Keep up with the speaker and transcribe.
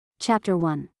Chapter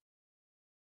 1.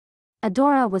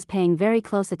 Adora was paying very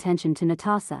close attention to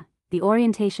Natasha, the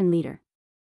orientation leader.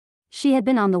 She had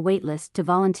been on the wait list to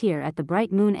volunteer at the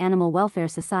Bright Moon Animal Welfare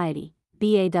Society,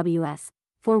 BAWS,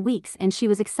 for weeks, and she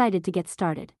was excited to get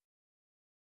started.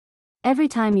 Every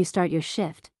time you start your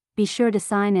shift, be sure to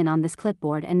sign in on this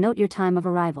clipboard and note your time of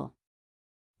arrival.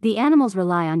 The animals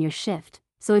rely on your shift,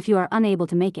 so if you are unable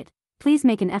to make it, please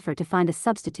make an effort to find a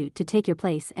substitute to take your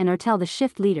place and/or tell the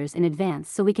shift leaders in advance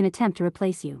so we can attempt to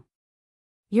replace you.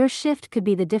 Your shift could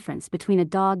be the difference between a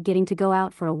dog getting to go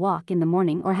out for a walk in the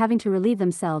morning or having to relieve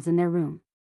themselves in their room.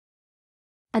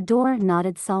 Adora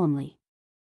nodded solemnly.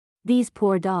 These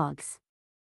poor dogs.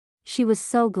 She was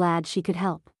so glad she could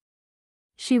help.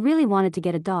 She really wanted to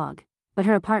get a dog, but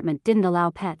her apartment didn't allow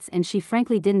pets and she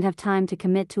frankly didn't have time to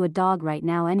commit to a dog right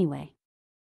now anyway.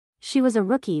 She was a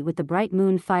rookie with the Bright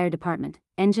Moon Fire Department,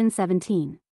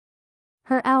 Enigm17.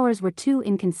 Her hours were too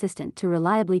inconsistent to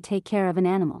reliably take care of an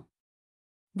animal.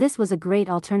 This was a great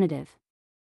alternative.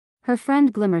 Her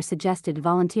friend Glimmer suggested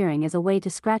volunteering as a way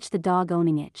to scratch the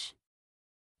dog-owning itch.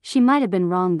 She might have been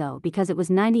wrong though, because it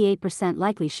was 98%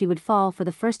 likely she would fall for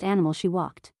the first animal she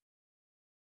walked.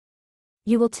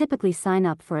 You will typically sign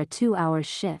up for a 2-hour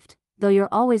shift, though you're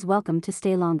always welcome to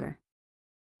stay longer.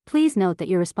 Please note that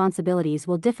your responsibilities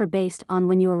will differ based on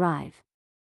when you arrive.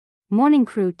 Morning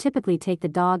crew typically take the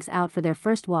dogs out for their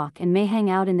first walk and may hang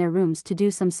out in their rooms to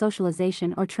do some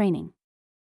socialization or training.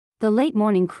 The late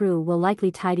morning crew will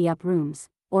likely tidy up rooms,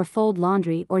 or fold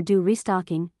laundry or do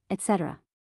restocking, etc.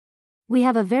 We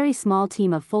have a very small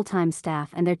team of full-time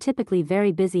staff and they're typically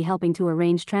very busy helping to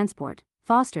arrange transport,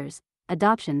 fosters,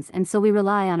 adoptions, and so we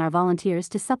rely on our volunteers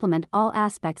to supplement all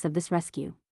aspects of this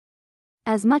rescue.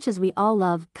 As much as we all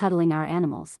love cuddling our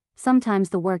animals,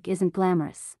 sometimes the work isn't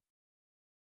glamorous.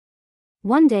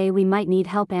 One day we might need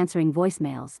help answering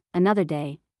voicemails, another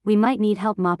day, we might need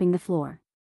help mopping the floor.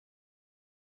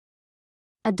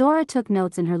 Adora took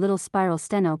notes in her little spiral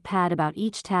steno pad about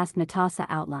each task Natasha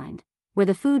outlined, where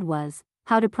the food was,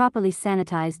 how to properly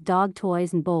sanitize dog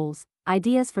toys and bowls,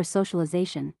 ideas for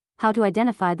socialization, how to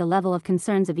identify the level of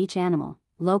concerns of each animal,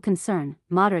 low concern,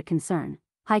 moderate concern,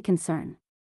 high concern.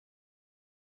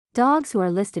 Dogs who are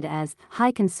listed as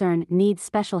high concern need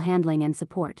special handling and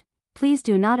support. Please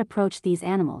do not approach these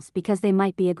animals because they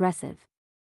might be aggressive.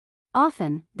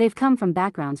 Often, they've come from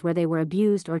backgrounds where they were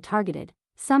abused or targeted,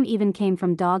 some even came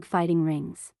from dog fighting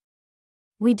rings.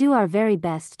 We do our very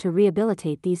best to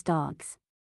rehabilitate these dogs.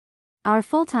 Our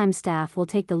full-time staff will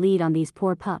take the lead on these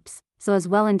poor pups, so as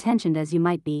well-intentioned as you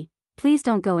might be, please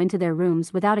don't go into their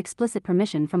rooms without explicit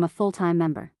permission from a full-time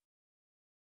member.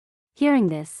 Hearing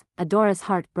this, Adora's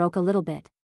heart broke a little bit.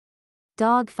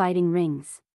 Dog fighting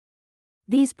rings.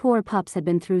 These poor pups had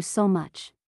been through so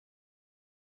much.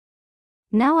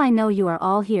 Now I know you are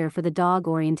all here for the dog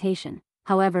orientation,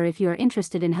 however if you are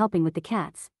interested in helping with the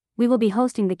cats, we will be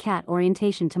hosting the cat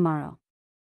orientation tomorrow.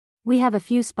 We have a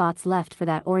few spots left for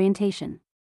that orientation.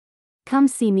 Come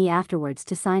see me afterwards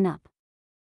to sign up.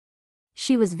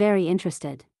 She was very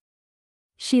interested.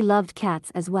 She loved cats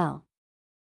as well.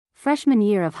 Freshman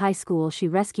year of high school she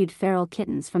rescued feral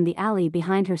kittens from the alley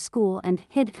behind her school and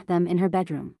hid them in her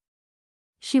bedroom.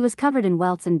 She was covered in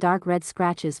welts and dark red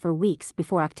scratches for weeks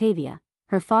before Octavia,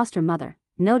 her foster mother,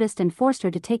 noticed and forced her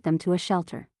to take them to a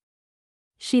shelter.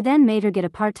 She then made her get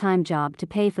a part-time job to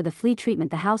pay for the flea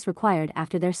treatment the house required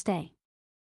after their stay.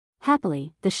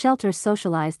 Happily, the shelter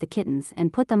socialized the kittens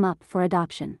and put them up for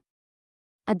adoption.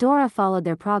 Adora followed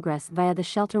their progress via the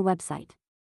shelter website.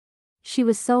 She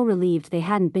was so relieved they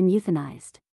hadn't been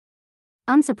euthanized.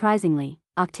 Unsurprisingly,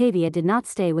 Octavia did not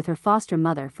stay with her foster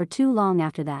mother for too long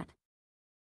after that.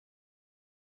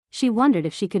 She wondered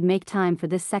if she could make time for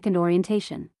this second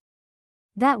orientation.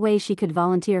 That way she could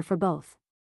volunteer for both.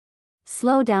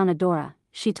 Slow down, Adora,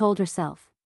 she told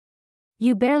herself.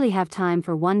 You barely have time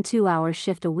for 1 2-hour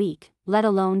shift a week, let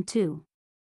alone 2.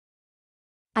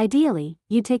 Ideally,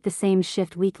 you'd take the same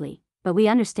shift weekly, but we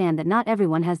understand that not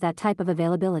everyone has that type of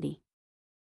availability.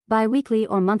 Bi-weekly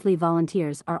or monthly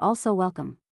volunteers are also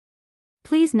welcome.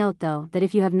 Please note though that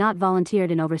if you have not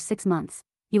volunteered in over 6 months,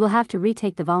 you will have to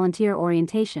retake the volunteer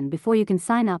orientation before you can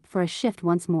sign up for a shift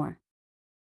once more.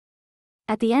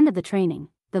 At the end of the training,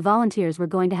 the volunteers were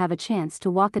going to have a chance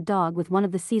to walk a dog with one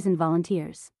of the seasoned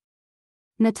volunteers.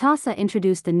 Natasha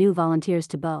introduced the new volunteers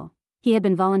to Bo. He had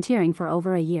been volunteering for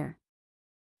over a year.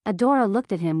 Adora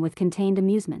looked at him with contained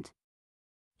amusement.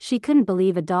 She couldn't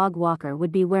believe a dog walker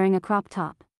would be wearing a crop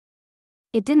top.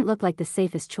 It didn't look like the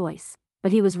safest choice,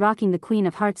 but he was rocking the Queen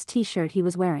of Hearts t-shirt he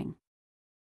was wearing.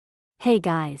 Hey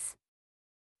guys.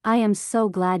 I am so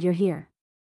glad you're here.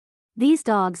 These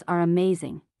dogs are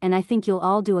amazing, and I think you'll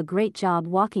all do a great job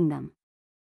walking them."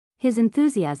 His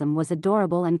enthusiasm was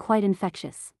adorable and quite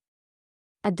infectious.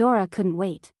 Adora couldn't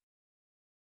wait.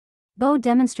 Bo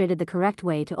demonstrated the correct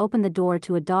way to open the door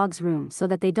to a dog's room so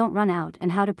that they don't run out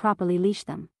and how to properly leash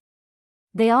them.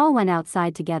 They all went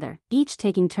outside together, each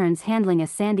taking turns handling a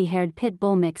sandy-haired pit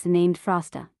bull mix named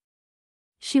Frosta.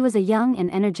 She was a young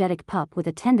and energetic pup with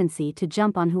a tendency to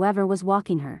jump on whoever was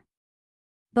walking her.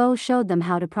 Bo showed them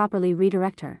how to properly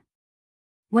redirect her.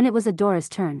 When it was Adora's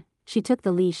turn, she took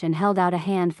the leash and held out a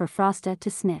hand for Frosta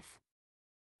to sniff.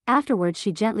 Afterwards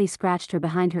she gently scratched her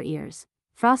behind her ears.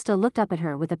 Frosta looked up at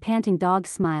her with a panting dog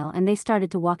smile and they started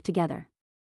to walk together.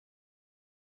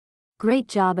 "Great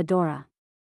job, Adora.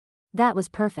 That was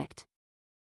perfect."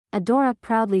 Adora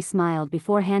proudly smiled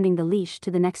before handing the leash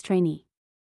to the next trainee.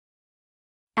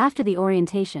 After the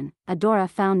orientation, Adora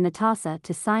found Natasha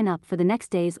to sign up for the next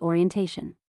day's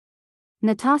orientation.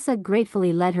 Natasha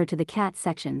gratefully led her to the cat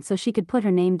section so she could put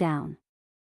her name down.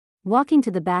 Walking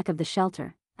to the back of the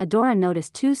shelter, Adora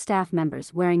noticed 2 staff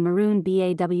members wearing maroon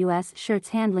BAWS shirts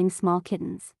handling small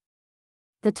kittens.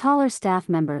 The taller staff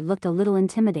member looked a little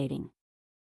intimidating.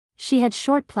 She had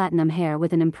short platinum hair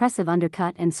with an impressive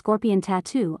undercut and scorpion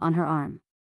tattoo on her arm.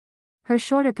 Her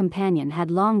shorter companion had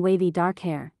long wavy dark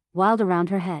hair, wild around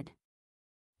her head.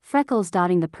 Freckles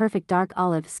dotting the perfect dark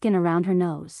olive skin around her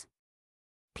nose.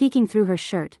 Peeking through her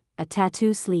shirt, a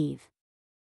tattoo sleeve.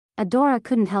 Adora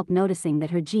couldn't help noticing that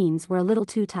her jeans were a little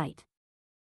too tight.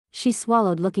 She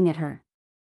swallowed looking at her.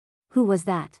 Who was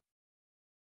that?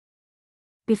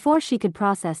 Before she could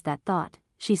process that thought,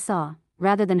 she saw,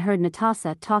 rather than heard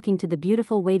Natasha talking to the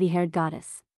beautiful wavy-haired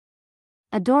goddess.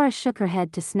 Adora shook her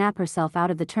head to snap herself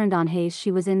out of the turned-on haze she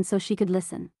was in so she could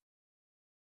listen.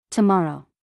 Tomorrow.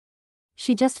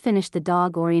 She just finished the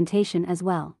dog orientation as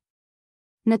well.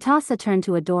 Natasha turned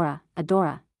to Adora.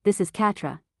 "Adora, this is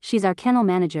Katra, she's our kennel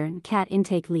manager and cat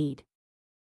intake lead."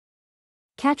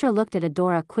 Katra looked at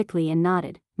Adora quickly and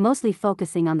nodded, mostly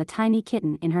focusing on the tiny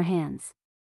kitten in her hands.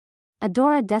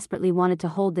 Adora desperately wanted to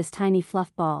hold this tiny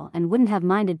fluff ball and wouldn't have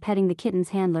minded petting the kitten's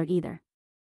handler either.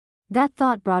 That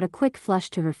thought brought a quick flush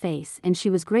to her face and she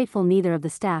was grateful neither of the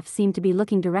staff seemed to be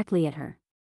looking directly at her.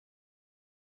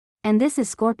 "And this is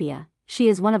Scorpia, she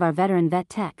is one of our veteran vet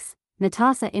techs,"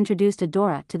 Natasha introduced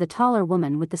Adora to the taller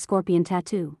woman with the scorpion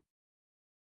tattoo.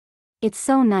 "It's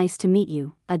so nice to meet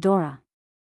you, Adora,"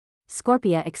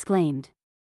 Scorpia exclaimed.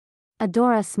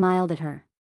 Adora smiled at her.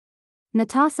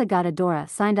 Natasha got Adora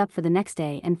signed up for the next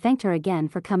day and thanked her again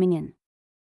for coming in.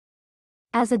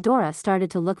 As Adora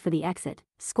started to look for the exit,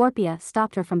 Scorpia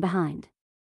stopped her from behind.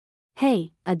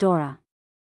 "Hey, Adora.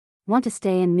 Want to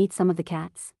stay and meet some of the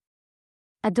cats?"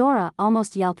 Adora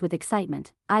almost yelped with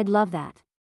excitement, "I'd love that."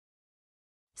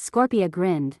 Scorpia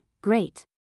grinned, "Great.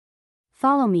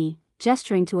 Follow me,"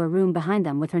 gesturing to a room behind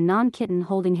them with her non-kitten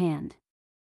holding hand.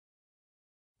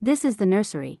 This is the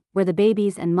nursery, where the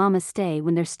babies and mamas stay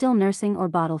when they're still nursing or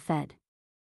bottle-fed.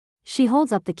 She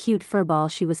holds up the cute fur ball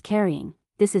she was carrying.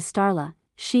 This is Starla.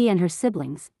 She and her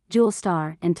siblings, Jewel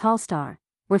Star and Tall Star,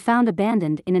 were found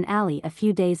abandoned in an alley a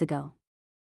few days ago.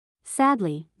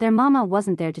 Sadly, their mama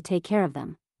wasn't there to take care of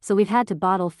them, so we've had to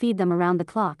bottle feed them around the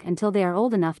clock until they are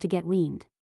old enough to get weaned.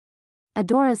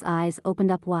 Adora's eyes opened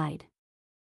up wide.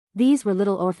 These were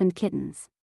little orphaned kittens.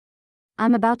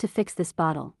 "I'm about to fix this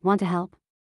bottle, want to help?"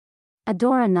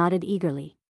 Adora nodded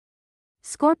eagerly.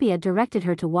 Scorpia directed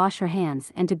her to wash her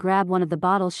hands and to grab one of the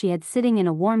bottles she had sitting in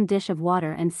a warm dish of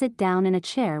water and sit down in a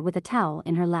chair with a towel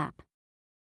in her lap.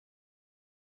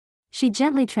 She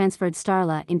gently transferred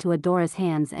Starla into Adora's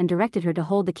hands and directed her to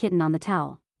hold the kitten on the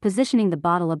towel, positioning the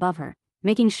bottle above her,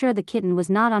 making sure the kitten was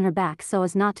not on her back so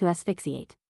as not to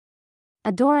asphyxiate.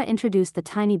 Adora introduced the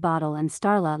tiny bottle and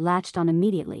Starla latched on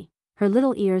immediately, her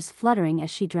little ears fluttering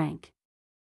as she drank.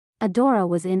 Adora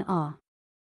was in awe.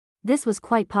 This was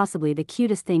quite possibly the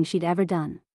cutest thing she'd ever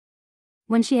done.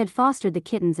 When she had fostered the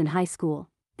kittens in high school,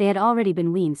 they had already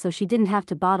been weaned so she didn't have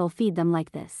to bottle feed them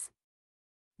like this.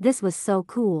 This was so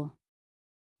cool.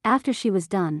 After she was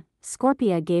done,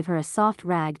 Scorpia gave her a soft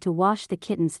rag to wash the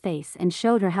kitten's face and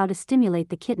showed her how to stimulate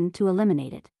the kitten to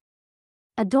eliminate it.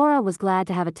 Adora was glad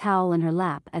to have a towel in her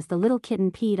lap as the little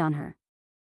kitten peed on her.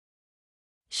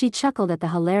 She chuckled at the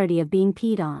hilarity of being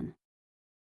peed on.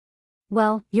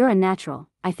 "Well, you're a natural,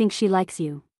 I think she likes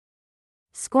you."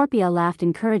 Scorpia laughed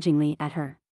encouragingly at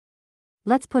her.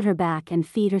 "Let's put her back and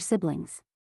feed her siblings."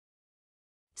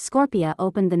 Scorpia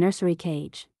opened the nursery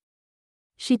cage.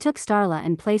 She took Starla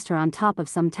and placed her on top of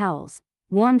some towels,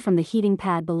 warmed from the heating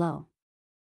pad below.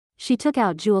 She took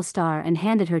out Jewel Star and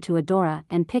handed her to Adora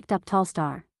and picked up Tall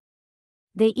Star.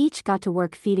 They each got to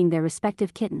work feeding their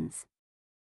respective kittens.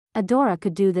 Adora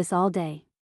could do this all day.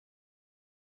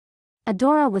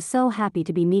 Adora was so happy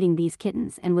to be meeting these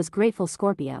kittens and was grateful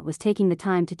Scorpia was taking the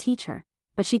time to teach her,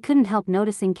 but she couldn't help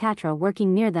noticing Catra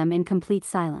working near them in complete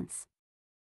silence.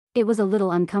 It was a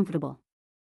little uncomfortable.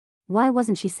 Why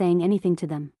wasn't she saying anything to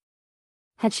them?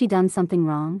 Had she done something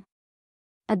wrong?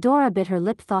 Adora bit her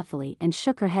lip thoughtfully and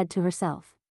shook her head to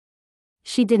herself.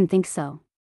 She didn't think so.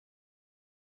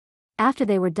 After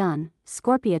they were done,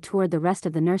 Scorpia toured the rest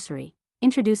of the nursery,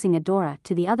 introducing Adora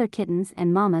to the other kittens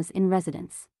and mamas in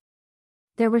residence.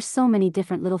 There were so many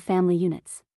different little family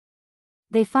units.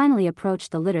 They finally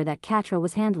approached the litter that Catra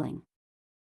was handling.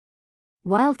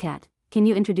 Wildcat, can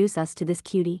you introduce us to this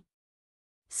cutie?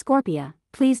 Scorpia,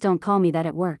 please don't call me that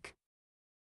at work.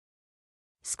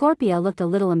 Scorpia looked a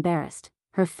little embarrassed,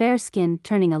 her fair skin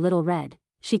turning a little red.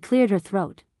 She cleared her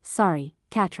throat. Sorry,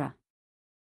 Catra.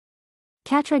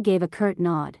 Catra gave a curt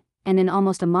nod, and in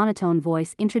almost a monotone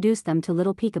voice introduced them to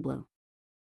little Peekaboo.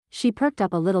 She perked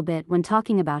up a little bit when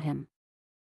talking about him.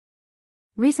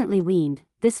 Recently weaned,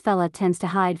 this fella tends to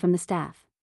hide from the staff.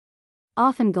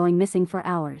 Often going missing for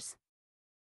hours.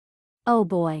 Oh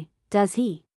boy, does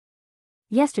he?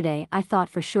 Yesterday I thought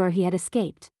for sure he had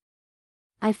escaped.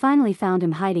 I finally found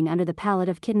him hiding under the pallet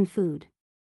of kitten food.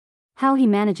 How he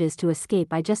manages to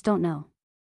escape I just don't know.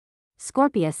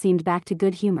 Scorpia seemed back to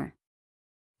good humor.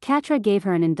 Catra gave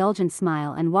her an indulgent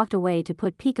smile and walked away to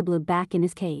put Peekaboo back in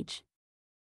his cage.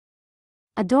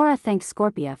 Adora thanked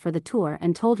Scorpia for the tour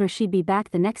and told her she'd be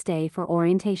back the next day for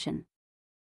orientation.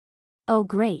 Oh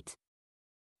great.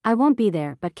 I won't be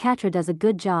there, but Catra does a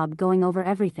good job going over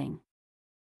everything.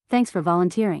 Thanks for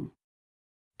volunteering.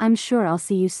 I'm sure I'll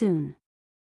see you soon.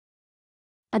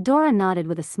 Adora nodded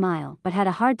with a smile but had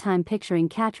a hard time picturing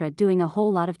Catra doing a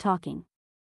whole lot of talking.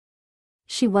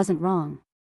 She wasn't wrong.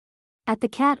 At the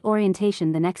cat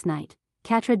orientation the next night,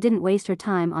 Catra didn't waste her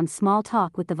time on small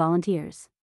talk with the volunteers.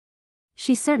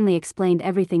 She certainly explained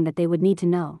everything that they would need to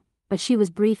know, but she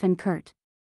was brief and curt.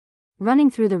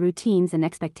 Running through the routines and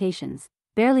expectations,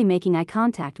 barely making eye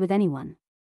contact with anyone.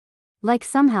 Like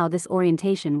somehow this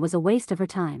orientation was a waste of her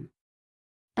time.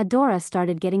 Adora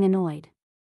started getting annoyed.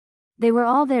 They were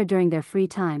all there during their free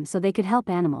time so they could help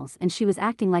animals, and she was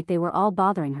acting like they were all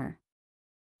bothering her.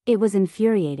 It was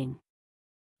infuriating.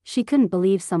 She couldn't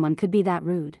believe someone could be that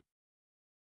rude.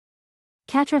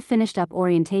 Catra finished up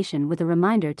orientation with a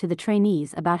reminder to the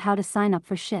trainees about how to sign up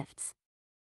for shifts.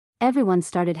 Everyone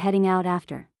started heading out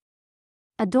after.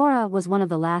 Adora was one of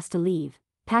the last to leave,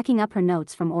 packing up her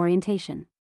notes from orientation.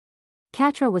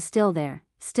 Catra was still there,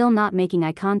 still not making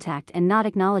eye contact and not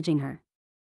acknowledging her.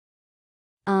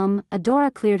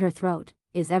 Adora cleared her throat.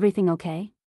 Is everything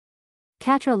okay?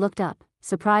 Catra looked up,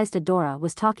 surprised Adora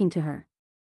was talking to her.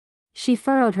 She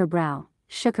furrowed her brow,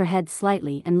 shook her head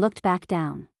slightly and looked back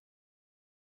down.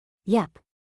 Yep.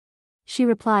 She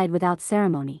replied without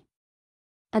ceremony.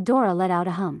 Adora let out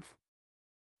a humph.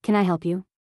 Can I help you?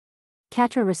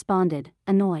 Catra responded,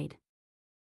 annoyed.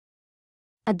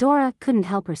 Adora couldn't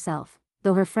help herself,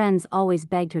 though her friends always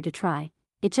begged her to try.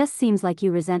 It just seems like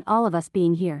you resent all of us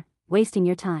being here, wasting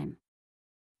your time.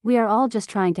 We are all just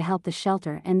trying to help the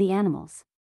shelter and the animals.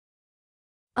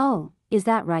 Oh, is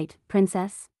that right,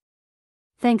 princess?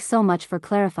 Thanks so much for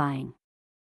clarifying.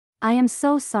 I am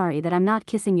so sorry that I'm not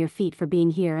kissing your feet for being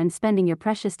here and spending your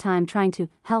precious time trying to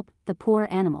help the poor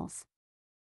animals.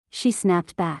 She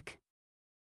snapped back.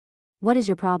 What is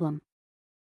your problem?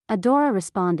 Adora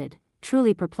responded,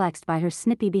 truly perplexed by her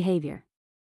snippy behavior.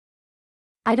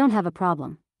 I don't have a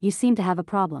problem, you seem to have a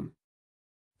problem.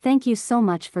 Thank you so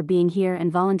much for being here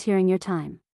and volunteering your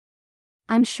time.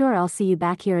 I'm sure I'll see you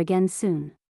back here again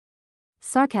soon.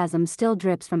 Sarcasm still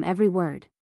drips from every word.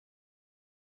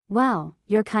 Wow,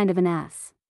 you're kind of an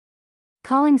ass.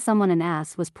 Calling someone an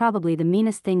ass was probably the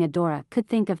meanest thing Adora could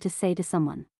think of to say to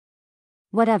someone.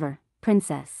 Whatever,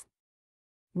 princess.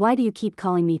 Why do you keep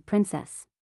calling me princess?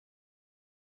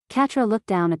 Catra looked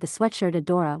down at the sweatshirt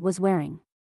Adora was wearing.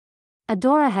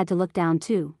 Adora had to look down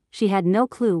too, she had no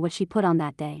clue what she put on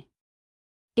that day.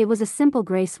 It was a simple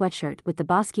gray sweatshirt with the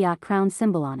Basquiat crown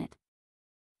symbol on it.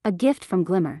 A gift from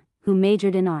Glimmer, who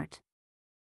majored in art.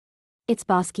 It's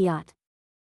Basquiat.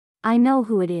 I know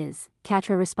who it is,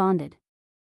 Catra responded.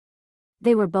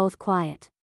 They were both quiet.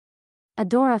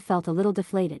 Adora felt a little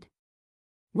deflated.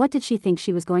 What did she think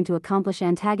she was going to accomplish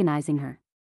antagonizing her?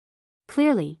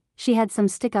 Clearly, she had some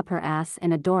stick up her ass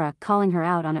and Adora calling her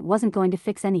out on it wasn't going to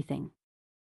fix anything.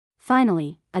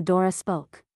 Finally, Adora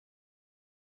spoke.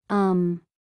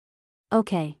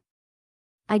 Okay.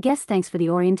 I guess thanks for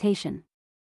the orientation.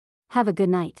 Have a good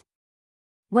night.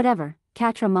 Whatever,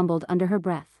 Catra mumbled under her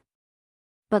breath.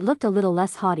 But looked a little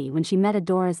less haughty when she met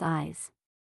Adora's eyes.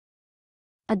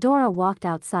 Adora walked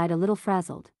outside a little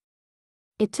frazzled.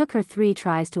 It took her 3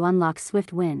 tries to unlock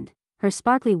Swift Wind, her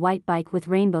sparkly white bike with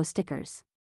rainbow stickers.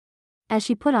 As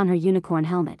she put on her unicorn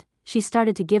helmet, she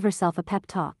started to give herself a pep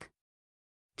talk.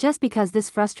 Just because this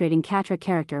frustrating Catra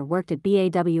character worked at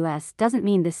BAWS doesn't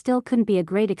mean this still couldn't be a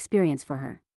great experience for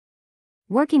her.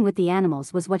 Working with the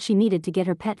animals was what she needed to get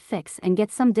her pet fix and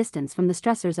get some distance from the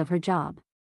stressors of her job.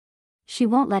 She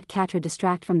won't let Catra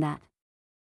distract from that.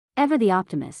 Ever the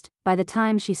optimist, by the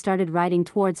time she started riding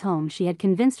towards home she had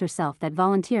convinced herself that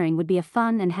volunteering would be a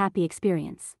fun and happy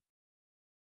experience.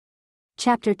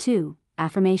 Chapter 2,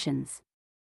 Affirmations.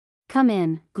 "Come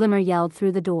in," Glimmer yelled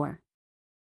through the door.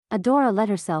 Adora let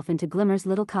herself into Glimmer's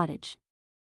little cottage.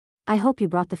 "I hope you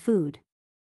brought the food."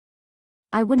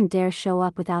 "I wouldn't dare show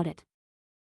up without it,"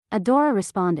 Adora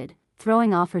responded,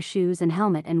 throwing off her shoes and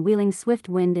helmet and wheeling Swift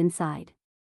Wind inside.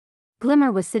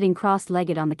 Glimmer was sitting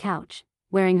cross-legged on the couch,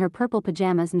 wearing her purple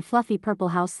pajamas and fluffy purple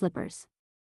house slippers.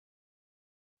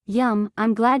 "Yum,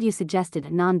 I'm glad you suggested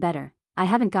naan better. I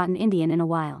haven't gotten Indian in a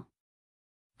while.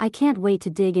 I can't wait to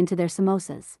dig into their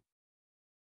samosas."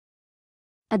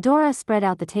 Adora spread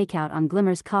out the takeout on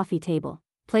Glimmer's coffee table,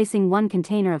 placing 1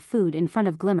 container of food in front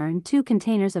of Glimmer and 2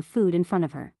 containers of food in front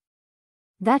of her.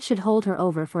 That should hold her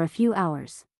over for a few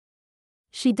hours.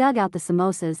 She dug out the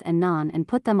samosas and naan and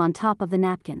put them on top of the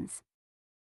napkins.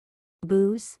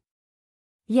 "Booze?"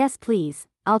 "Yes please,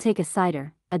 I'll take a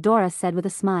cider," Adora said with a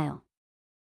smile.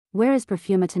 "Where is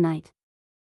Perfuma tonight?"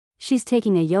 "She's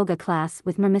taking a yoga class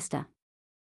with Mermista."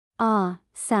 "Ah,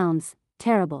 sounds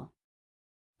terrible.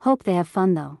 Hope they have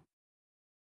fun though."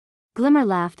 Glimmer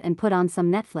laughed and put on some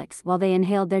Netflix while they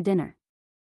inhaled their dinner.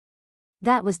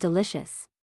 "That was delicious,"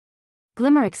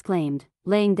 Glimmer exclaimed,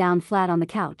 laying down flat on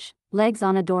the couch, legs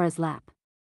on Adora's lap.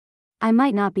 "I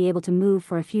might not be able to move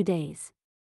for a few days."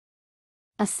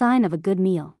 "A sign of a good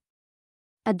meal."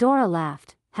 Adora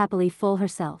laughed, happily full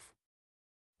herself.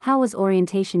 "How was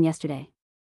orientation yesterday?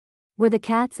 Were the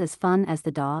cats as fun as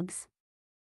the dogs?"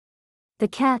 "The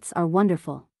cats are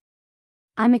wonderful.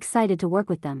 I'm excited to work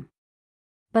with them.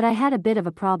 But I had a bit of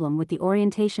a problem with the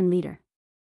orientation leader."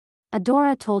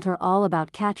 Adora told her all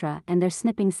about Catra and their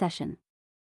snipping session,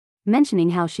 mentioning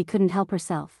how she couldn't help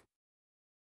herself.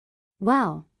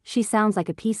 "Wow, she sounds like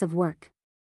a piece of work.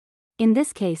 In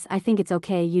this case I think it's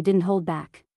okay you didn't hold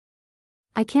back.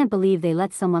 I can't believe they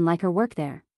let someone like her work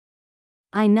there."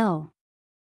 "I know.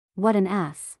 What an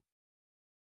ass."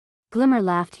 Glimmer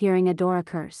laughed hearing Adora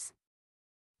curse.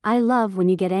 "I love when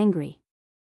you get angry."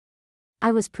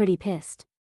 "I was pretty pissed.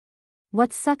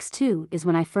 What sucks too is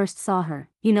when I first saw her,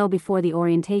 before the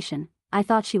orientation, I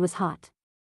thought she was hot.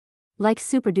 Like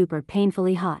super duper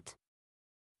painfully hot.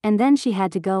 And then she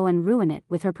had to go and ruin it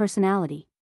with her personality.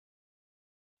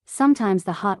 Sometimes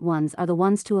the hot ones are the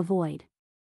ones to avoid."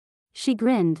 She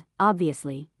grinned.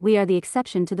 "Obviously, we are the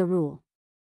exception to the rule."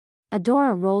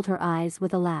 Adora rolled her eyes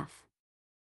with a laugh.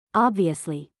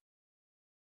 "Obviously."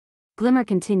 Glimmer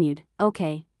continued,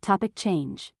 "Okay, topic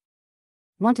change.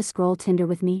 Want to scroll Tinder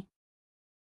with me?"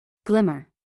 "Glimmer."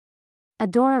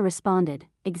 Adora responded,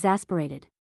 exasperated.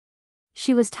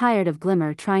 She was tired of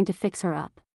Glimmer trying to fix her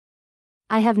up.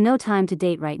 "I have no time to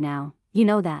date right now, you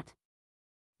know that."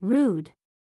 "Rude."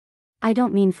 "I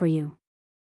don't mean for you.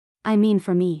 I mean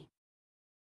for me."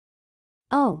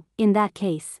 "Oh, in that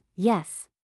case, yes.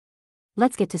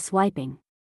 Let's get to swiping."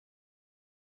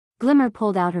 Glimmer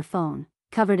pulled out her phone,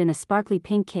 covered in a sparkly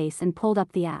pink case, and pulled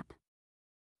up the app.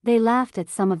 They laughed at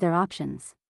some of their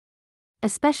options,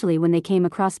 especially when they came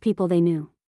across people they knew.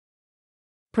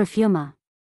 "Perfuma."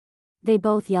 They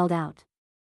both yelled out.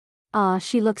 "Ah,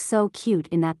 she looks so cute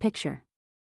in that picture.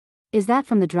 Is that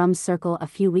from the drum circle a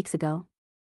few weeks ago?"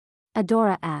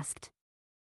 Adora asked.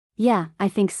 "Yeah, I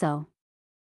think so.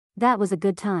 That was a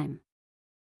good time."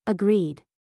 Agreed.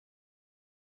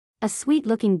 A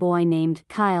sweet-looking boy named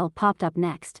Kyle popped up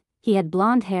next. He had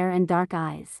blonde hair and dark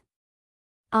eyes.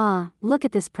 "Ah, look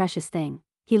at this precious thing.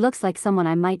 He looks like someone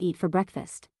I might eat for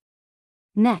breakfast."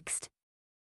 Next.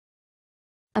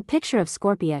 A picture of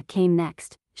Scorpia came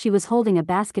next. She was holding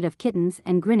a basket of kittens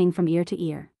and grinning from ear to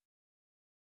ear.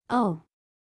 "Oh.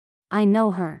 I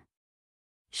know her.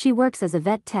 She works as a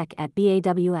vet tech at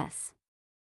BAWS.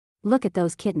 Look at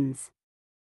those kittens.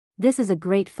 This is a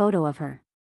great photo of her."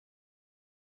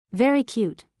 "Very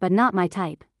cute, but not my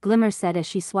type," Glimmer said as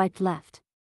she swiped left.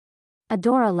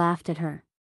 Adora laughed at her.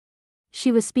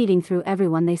 She was speeding through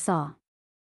everyone they saw.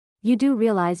 "You do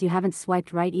realize you haven't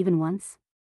swiped right even once?"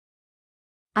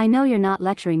 "I know you're not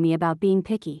lecturing me about being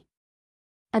picky."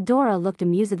 Adora looked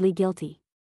amusedly guilty.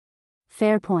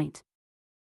 "Fair point."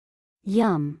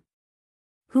 "Yum.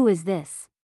 Who is this?"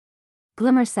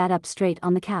 Glimmer sat up straight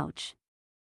on the couch.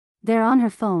 There on her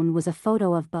phone was a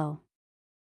photo of Bo.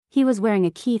 He was wearing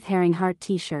a Keith Haring Hart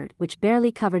t-shirt which barely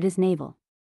covered his navel.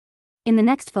 In the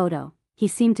next photo, he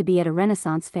seemed to be at a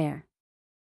Renaissance fair.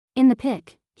 In the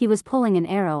pic, he was pulling an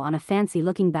arrow on a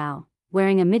fancy-looking bow,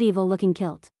 wearing a medieval-looking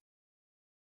kilt.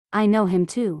 I know him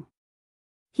too.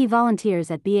 He volunteers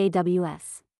at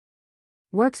BAWS.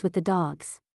 Works with the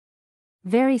dogs.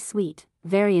 Very sweet,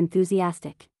 very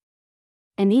enthusiastic.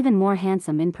 And even more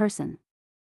handsome in person.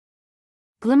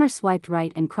 Glimmer swiped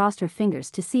right and crossed her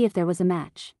fingers to see if there was a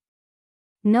match.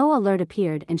 No alert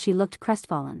appeared and she looked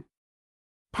crestfallen.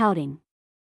 Pouting.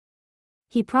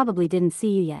 He probably didn't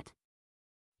see you yet.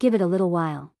 Give it a little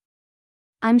while.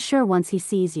 I'm sure once he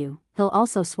sees you, he'll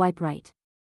also swipe right.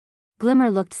 Glimmer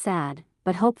looked sad,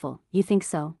 but hopeful. You think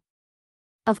so?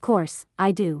 Of course,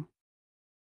 I do.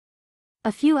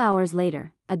 A few hours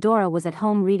later, Adora was at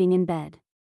home reading in bed.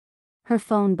 Her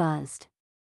phone buzzed.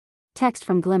 Text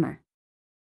from Glimmer.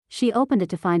 She opened it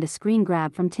to find a screen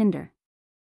grab from Tinder.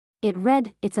 It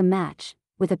read, "It's a match,"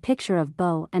 with a picture of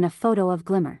Bo and a photo of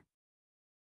Glimmer.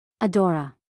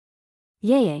 Adora.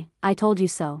 Yay, I told you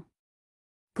so.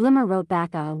 Glimmer wrote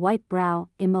back a white brow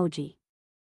emoji.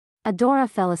 Adora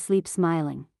fell asleep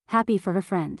smiling, happy for her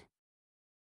friend.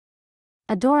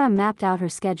 Adora mapped out her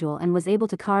schedule and was able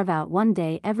to carve out one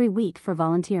day every week for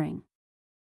volunteering.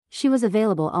 She was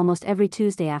available almost every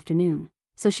Tuesday afternoon,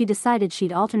 so she decided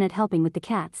she'd alternate helping with the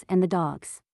cats and the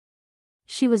dogs.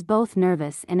 She was both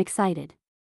nervous and excited.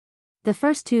 The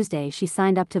first Tuesday she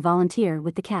signed up to volunteer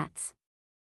with the cats.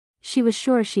 She was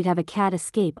sure she'd have a cat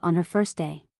escape on her first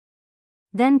day.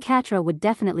 Then Catra would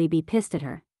definitely be pissed at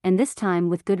her, and this time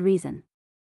with good reason.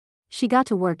 She got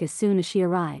to work as soon as she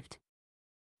arrived.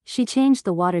 She changed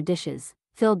the water dishes,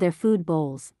 filled their food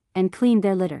bowls, and cleaned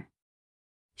their litter.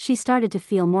 She started to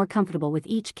feel more comfortable with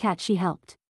each cat she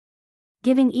helped,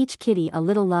 giving each kitty a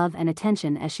little love and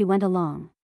attention as she went along.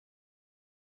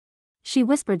 She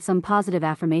whispered some positive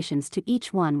affirmations to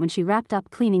each one when she wrapped up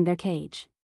cleaning their cage.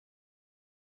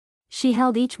 She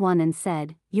held each one and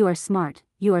said, "You are smart,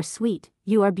 you are sweet,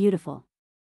 you are beautiful.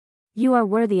 You are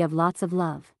worthy of lots of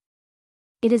love.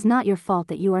 It is not your fault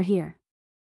that you are here.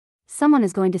 Someone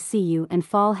is going to see you and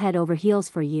fall head over heels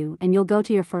for you, and you'll go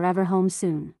to your forever home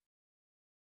soon."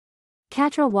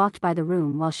 Catra walked by the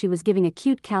room while she was giving a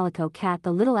cute calico cat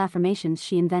the little affirmations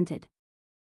she invented.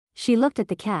 She looked at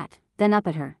the cat, then up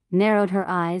at her, narrowed her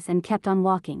eyes and kept on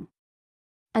walking.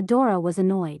 Adora was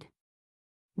annoyed.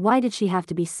 Why did she have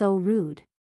to be so rude?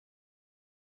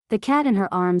 The cat in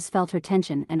her arms felt her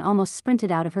tension and almost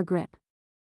sprinted out of her grip.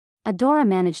 Adora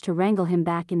managed to wrangle him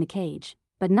back in the cage,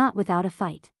 but not without a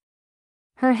fight.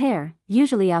 Her hair,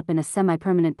 usually up in a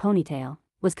semi-permanent ponytail,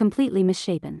 was completely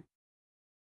misshapen.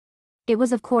 It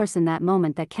was of course in that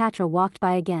moment that Catra walked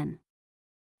by again,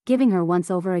 giving her once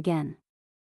over again.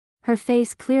 Her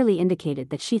face clearly indicated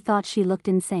that she thought she looked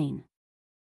insane.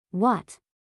 What?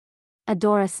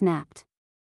 Adora snapped.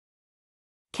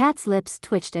 Cat's lips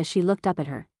twitched as she looked up at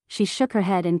her. She shook her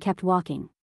head and kept walking.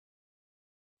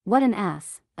 What an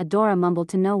ass, Adora mumbled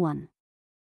to no one.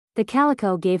 The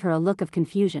calico gave her a look of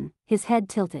confusion, his head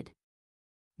tilted.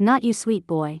 Not you, sweet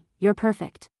boy, you're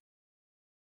perfect.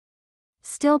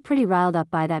 Still pretty riled up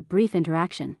by that brief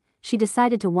interaction, she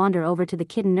decided to wander over to the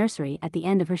kitten nursery at the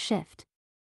end of her shift.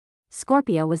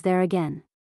 Scorpio was there again.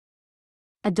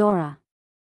 Adora.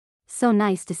 So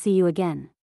nice to see you again.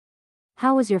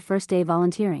 How was your first day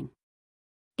volunteering?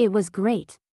 It was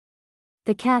great.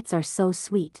 The cats are so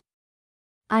sweet.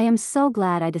 I am so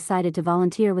glad I decided to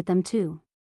volunteer with them too.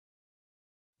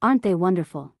 Aren't they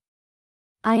wonderful?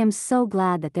 I am so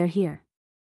glad that they're here.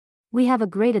 We have a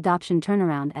great adoption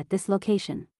turnaround at this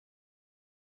location.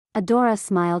 Adora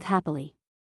smiled happily.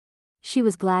 She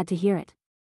was glad to hear it.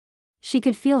 She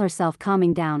could feel herself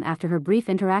calming down after her brief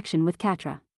interaction with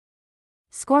Catra.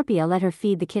 Scorpia let her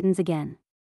feed the kittens again.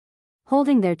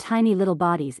 Holding their tiny little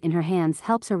bodies in her hands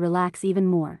helps her relax even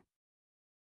more.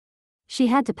 She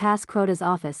had to pass Crota's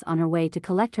office on her way to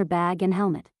collect her bag and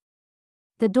helmet.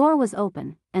 The door was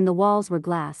open, and the walls were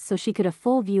glass, so she could have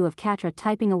full view of Catra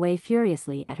typing away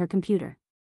furiously at her computer.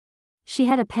 She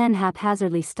had a pen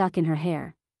haphazardly stuck in her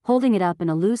hair, holding it up in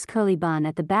a loose curly bun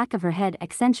at the back of her head,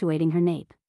 accentuating her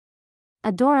nape.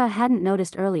 Adora hadn't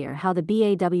noticed earlier how the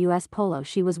BAWS polo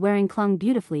she was wearing clung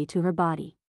beautifully to her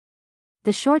body.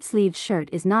 The short-sleeved shirt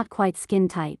is not quite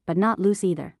skin-tight but not loose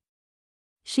either.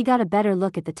 She got a better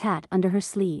look at the tat under her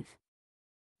sleeve.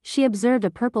 She observed a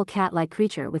purple cat-like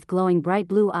creature with glowing bright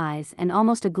blue eyes and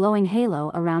almost a glowing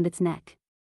halo around its neck.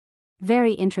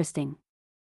 Very interesting.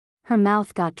 Her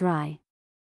mouth got dry.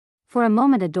 For a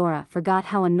moment Adora forgot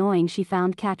how annoying she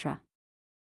found Catra.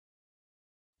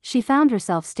 She found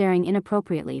herself staring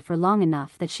inappropriately for long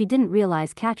enough that she didn't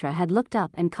realize Katra had looked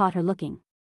up and caught her looking.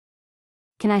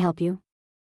 "Can I help you?"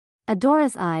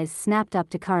 Adora's eyes snapped up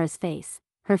to Kara's face,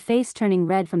 her face turning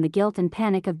red from the guilt and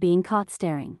panic of being caught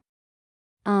staring.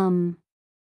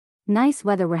 Nice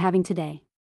weather we're having today."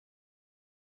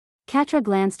 Katra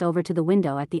glanced over to the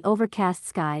window at the overcast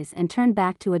skies and turned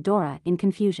back to Adora in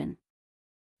confusion.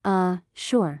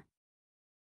 Sure.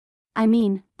 I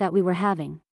mean, that we were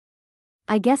having.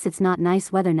 I guess it's not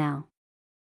nice weather now.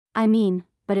 I mean,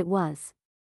 but it was.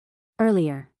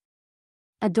 Earlier.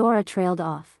 Adora trailed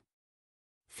off.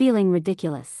 Feeling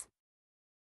ridiculous.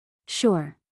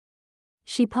 Sure.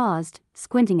 She paused,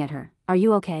 squinting at her. "Are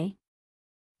you okay?"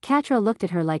 Katra looked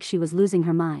at her like she was losing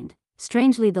her mind.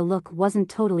 Strangely, the look wasn't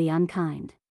totally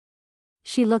unkind.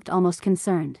 She looked almost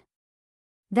concerned.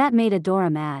 That made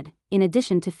Adora mad, in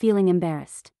addition to feeling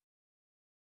embarrassed.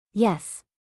 "Yes.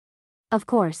 Of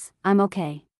course, I'm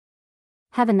okay.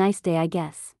 Have a nice day, I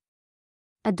guess."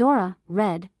 Adora,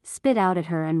 red, spit out at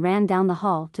her and ran down the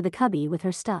hall to the cubby with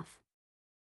her stuff.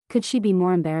 Could she be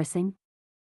more embarrassing?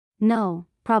 No,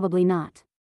 probably not.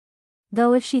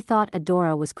 Though if she thought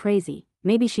Adora was crazy,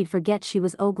 maybe she'd forget she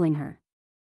was ogling her.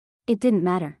 It didn't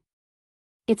matter.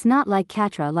 It's not like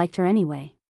Katra liked her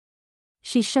anyway.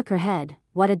 She shook her head.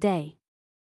 What a day.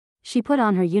 She put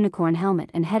on her unicorn helmet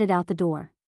and headed out the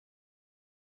door.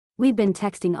 "We've been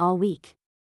texting all week,"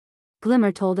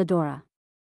 Glimmer told Adora.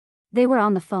 They were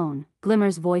on the phone.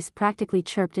 Glimmer's voice practically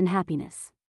chirped in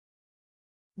happiness.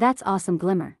 "That's awesome,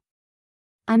 Glimmer.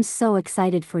 I'm so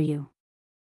excited for you,"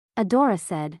 Adora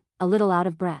said, a little out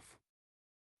of breath.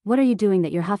 "What are you doing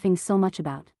that you're huffing so much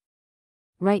about?"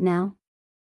 "Right now?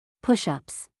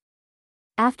 Push-ups.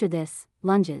 After this,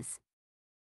 lunges."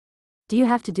 "Do you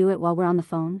have to do it while we're on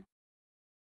the phone?"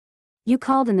 "You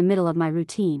called in the middle of my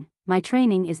routine. My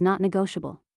training is not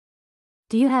negotiable.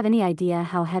 Do you have any idea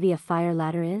how heavy a fire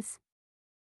ladder is?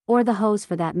 Or the hose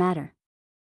for that matter?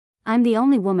 I'm the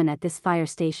only woman at this fire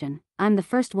station. I'm the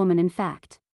first woman, in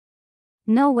fact.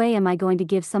 No way am I going to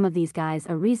give some of these guys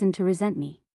a reason to resent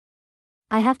me.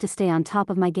 I have to stay on top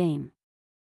of my game.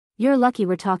 You're lucky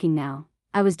we're talking now.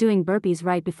 I was doing burpees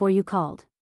right before you called."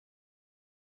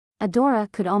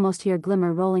 Adora could almost hear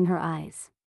Glimmer rolling her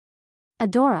eyes.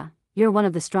 "Adora, you're one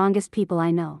of the strongest people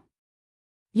I know.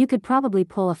 You could probably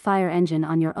pull a fire engine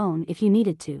on your own if you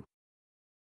needed to."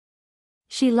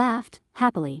 She laughed,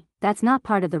 happily. "That's not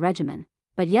part of the regimen,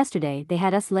 but yesterday they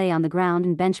had us lay on the ground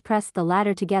and bench press the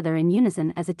ladder together in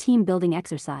unison as a team-building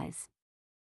exercise.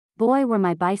 Boy, were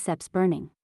my biceps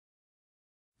burning.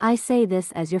 I say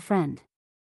this as your friend.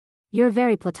 Your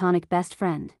very platonic best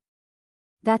friend.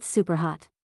 That's super hot.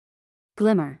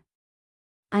 Glimmer.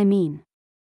 I mean.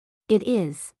 It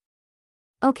is.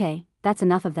 Okay, that's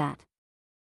enough of that.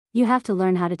 You have to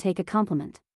learn how to take a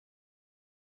compliment."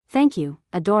 "Thank you,"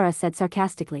 Adora said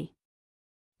sarcastically.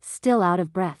 Still out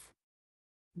of breath.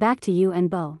 "Back to you and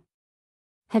Bo.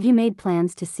 Have you made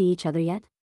plans to see each other yet?"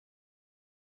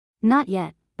 "Not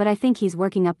yet, but I think he's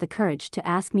working up the courage to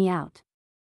ask me out.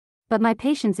 But my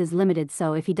patience is limited,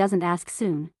 so if he doesn't ask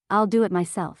soon, I'll do it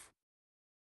myself."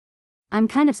 "I'm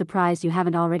kind of surprised you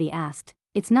haven't already asked.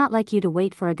 It's not like you to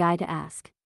wait for a guy to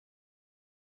ask."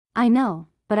 "I know,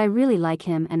 but I really like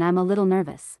him and I'm a little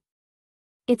nervous.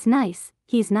 It's nice,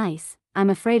 he's nice, I'm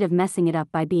afraid of messing it up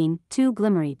by being too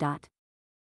glimmery.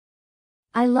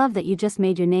 I love that you just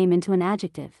made your name into an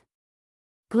adjective.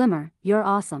 Glimmer, you're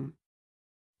awesome.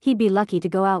 He'd be lucky to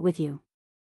go out with you."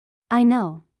 "I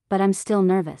know, but I'm still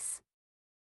nervous."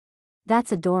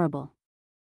 "That's adorable.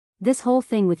 This whole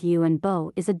thing with you and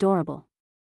Bo is adorable.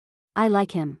 I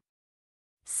like him."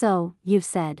 "So, you've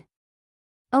said.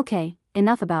 Okay,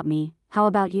 enough about me, how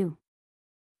about you?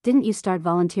 Didn't you start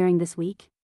volunteering this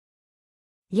week?"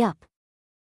 "Yup.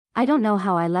 I don't know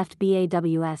how I left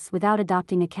BAWS without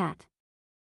adopting a cat."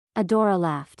 Adora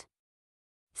laughed.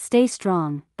 "Stay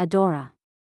strong, Adora.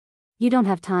 You don't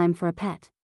have time for a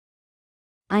pet."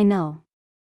 "I know."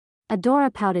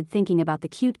 Adora pouted, thinking about the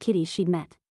cute kitties she'd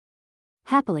met.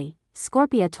 Happily,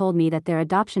 Scorpia told me that their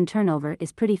adoption turnover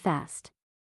is pretty fast.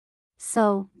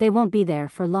 So, they won't be there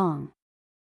for long.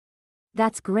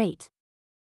 "That's great.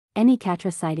 Any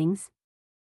Katra sightings?"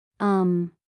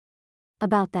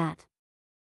 About that.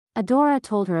 Adora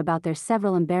told her about their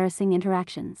several embarrassing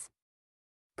interactions.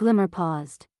 Glimmer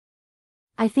paused.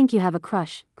 "I think you have a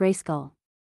crush, Grayskull."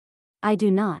 "I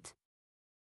do not."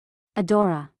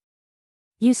 "Adora.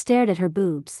 You stared at her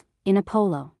boobs, in a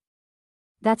polo.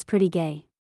 That's pretty gay."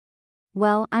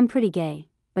 "Well, I'm pretty gay,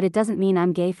 but it doesn't mean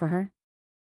I'm gay for her.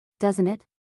 Doesn't it?"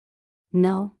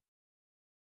 "No."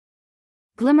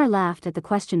 Glimmer laughed at the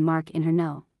question mark in her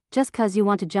no. Just 'cause you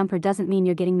want to jump her doesn't mean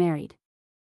you're getting married.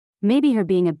 Maybe her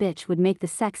being a bitch would make the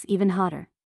sex even hotter.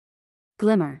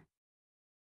 Glimmer.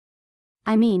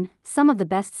 I mean, some of the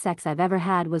best sex I've ever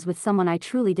had was with someone I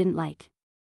truly didn't like.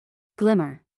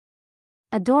 Glimmer.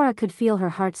 Adora could feel her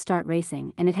heart start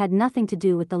racing, and it had nothing to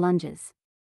do with the lunges.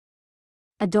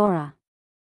 Adora.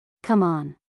 Come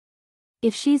on.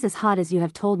 If she's as hot as you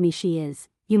have told me she is,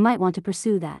 you might want to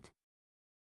pursue that.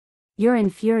 You're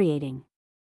infuriating.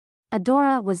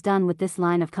 Adora was done with this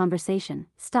line of conversation.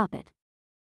 Stop it.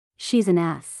 She's an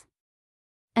ass.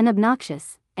 An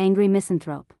obnoxious, angry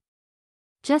misanthrope.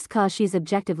 Just 'cause she's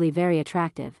objectively very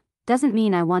attractive, doesn't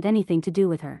mean I want anything to do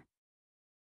with her.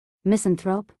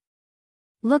 Misanthrope?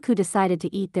 Look who decided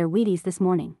to eat their Wheaties this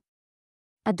morning.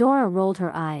 Adora rolled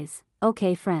her eyes.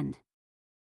 Okay, friend.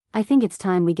 I think it's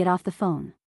time we get off the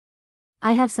phone.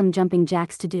 I have some jumping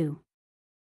jacks to do.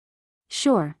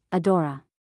 Sure, Adora.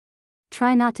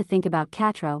 Try not to think about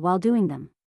Catra while doing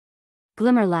them.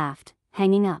 Glimmer laughed,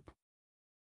 hanging up.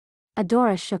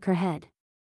 Adora shook her head.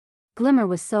 Glimmer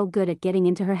was so good at getting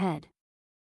into her head.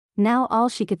 Now all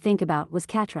she could think about was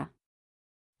Catra.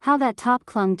 How that top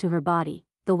clung to her body,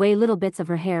 the way little bits of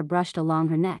her hair brushed along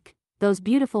her neck, those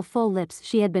beautiful full lips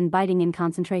she had been biting in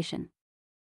concentration.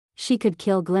 She could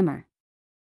kill Glimmer.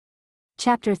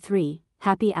 Chapter 3,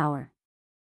 Happy Hour.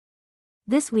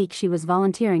 This week she was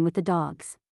volunteering with the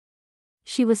dogs.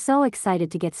 She was so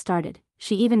excited to get started,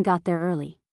 she even got there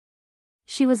early.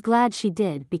 She was glad she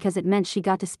did because it meant she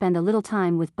got to spend a little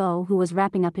time with Bo, who was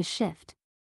wrapping up his shift.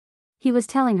 He was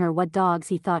telling her what dogs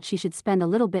he thought she should spend a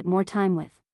little bit more time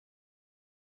with.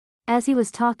 As he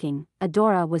was talking,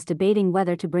 Adora was debating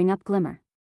whether to bring up Glimmer.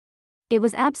 It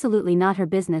was absolutely not her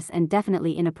business and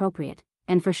definitely inappropriate,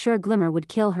 and for sure Glimmer would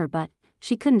kill her, but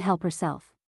she couldn't help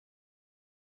herself.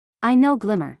 I know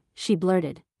Glimmer, she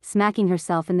blurted, smacking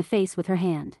herself in the face with her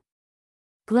hand.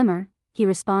 Glimmer, he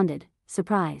responded,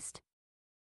 surprised.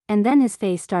 And then his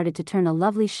face started to turn a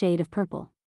lovely shade of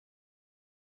purple.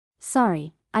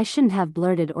 Sorry, I shouldn't have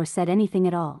blurted or said anything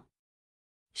at all.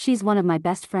 She's one of my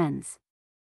best friends.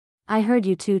 I heard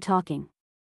you two talking.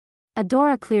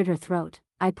 Adora cleared her throat.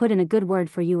 I put in a good word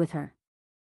for you with her.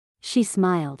 She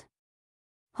smiled,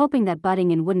 hoping that butting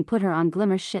in wouldn't put her on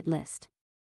Glimmer's shit list.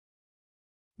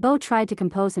 Bo tried to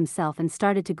compose himself and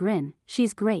started to grin.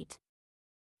 She's great.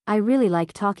 I really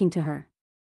like talking to her.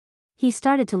 He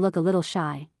started to look a little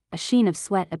shy, a sheen of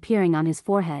sweat appearing on his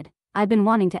forehead. I've been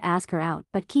wanting to ask her out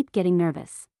but keep getting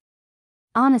nervous.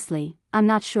 Honestly, I'm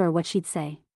not sure what she'd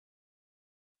say.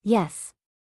 Yes.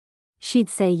 She'd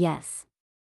say yes.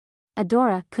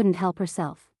 Adora couldn't help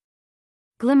herself.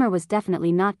 Glimmer was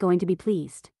definitely not going to be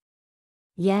pleased.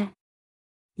 Yeah.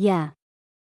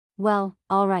 Well,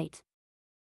 all right.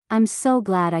 I'm so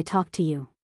glad I talked to you.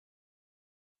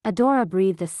 Adora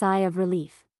breathed a sigh of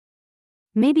relief.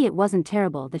 Maybe it wasn't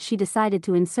terrible that she decided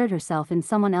to insert herself in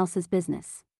someone else's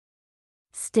business.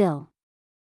 Still,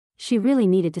 she really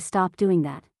needed to stop doing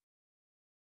that.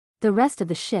 The rest of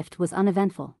the shift was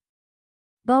uneventful.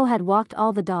 Bo had walked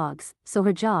all the dogs, so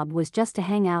her job was just to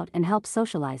hang out and help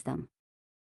socialize them.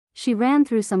 She ran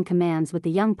through some commands with the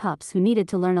young pups who needed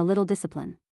to learn a little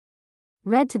discipline.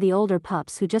 Read to the older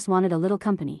pups who just wanted a little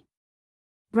company.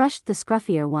 Brushed the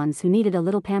scruffier ones who needed a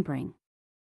little pampering.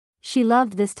 She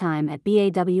loved this time at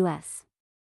BAWS.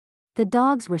 The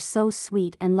dogs were so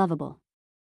sweet and lovable.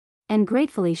 And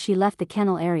gratefully she left the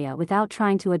kennel area without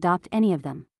trying to adopt any of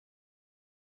them.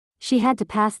 She had to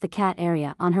pass the cat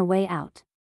area on her way out.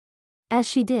 As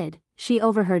she did, she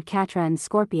overheard Catra and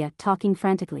Scorpia talking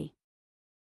frantically.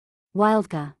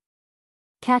 Wildka.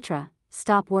 Catra,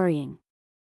 stop worrying.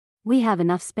 We have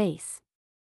enough space.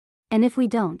 And if we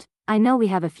don't, I know we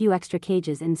have a few extra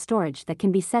cages in storage that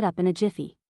can be set up in a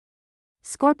jiffy.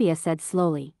 Scorpia said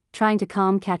slowly, trying to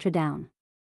calm Catra down.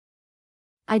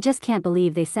 I just can't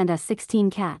believe they sent us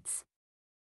 16 cats.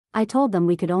 I told them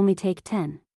we could only take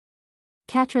 10.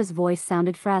 Catra's voice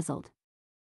sounded frazzled.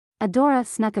 Adora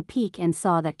snuck a peek and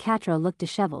saw that Catra looked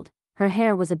disheveled. Her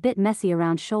hair was a bit messy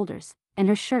around shoulders, and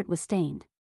her shirt was stained.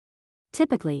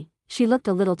 Typically, she looked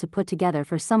a little too put together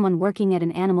for someone working at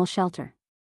an animal shelter.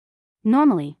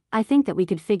 Normally, I think that we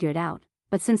could figure it out,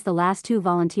 but since the last 2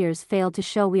 volunteers failed to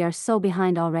show, we are so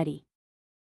behind already.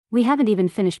 We haven't even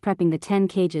finished prepping the 10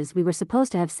 cages we were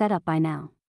supposed to have set up by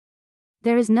now.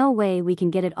 There is no way we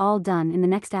can get it all done in the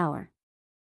next hour.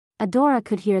 Adora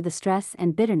could hear the stress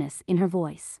and bitterness in her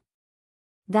voice.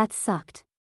 That sucked.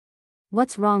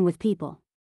 What's wrong with people?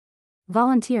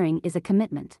 Volunteering is a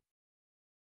commitment.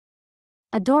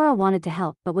 Adora wanted to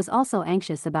help but was also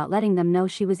anxious about letting them know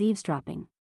she was eavesdropping.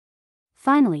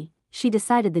 Finally, she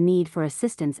decided the need for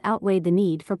assistance outweighed the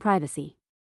need for privacy.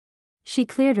 She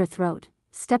cleared her throat,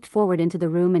 stepped forward into the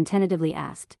room and tentatively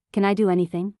asked, "Can I do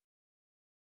anything?"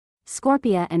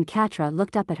 Scorpia and Catra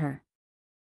looked up at her.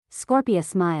 Scorpia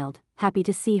smiled, happy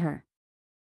to see her.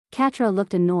 Catra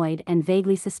looked annoyed and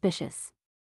vaguely suspicious.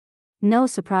 No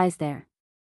surprise there.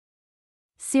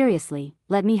 "Seriously,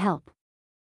 let me help.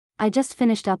 I just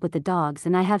finished up with the dogs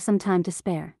and I have some time to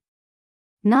spare."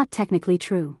 Not technically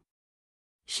true.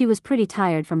 She was pretty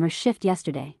tired from her shift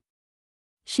yesterday.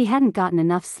 She hadn't gotten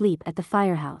enough sleep at the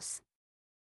firehouse.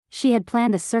 She had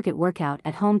planned a circuit workout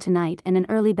at home tonight and an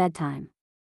early bedtime.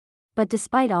 But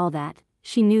despite all that,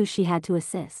 she knew she had to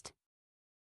assist.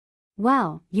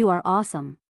 "Wow, you are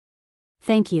awesome."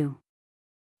 "Thank you."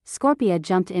 Scorpia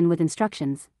jumped in with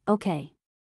instructions, "Okay.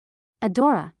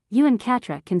 Adora, you and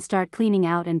Catra can start cleaning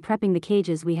out and prepping the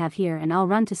cages we have here and I'll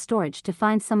run to storage to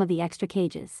find some of the extra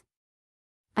cages.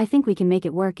 I think we can make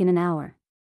it work in an hour.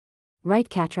 Right,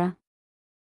 Catra?"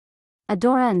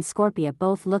 Adora and Scorpia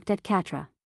both looked at Catra.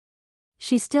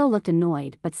 She still looked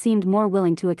annoyed but seemed more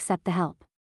willing to accept the help.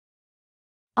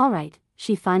 "All right,"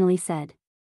 she finally said.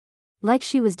 Like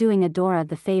she was doing Adora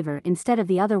the favor instead of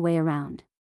the other way around.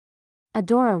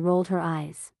 Adora rolled her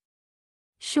eyes.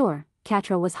 Sure,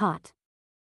 Catra was hot.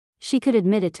 She could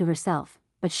admit it to herself,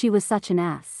 but she was such an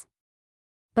ass.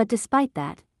 But despite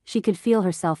that, she could feel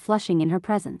herself flushing in her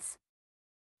presence.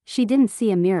 She didn't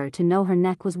see a mirror to know her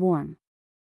neck was warm.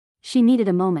 She needed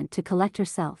a moment to collect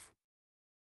herself.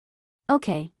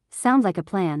 "Okay, sounds like a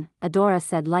plan," Adora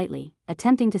said lightly,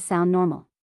 attempting to sound normal.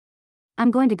 "I'm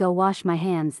going to go wash my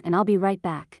hands and I'll be right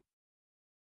back."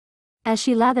 As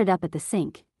she lathered up at the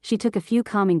sink, she took a few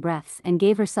calming breaths and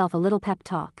gave herself a little pep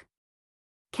talk.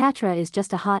 Catra is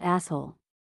just a hot asshole.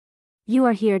 You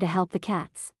are here to help the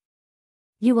cats.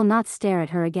 You will not stare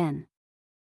at her again.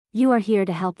 You are here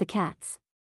to help the cats.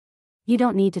 You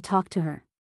don't need to talk to her.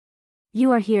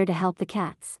 You are here to help the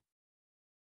cats.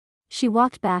 She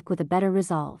walked back with a better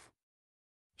resolve.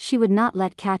 She would not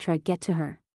let Catra get to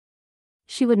her.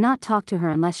 She would not talk to her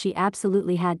unless she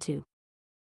absolutely had to.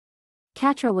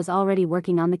 Catra was already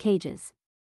working on the cages.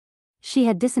 She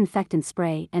had disinfectant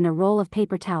spray and a roll of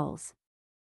paper towels.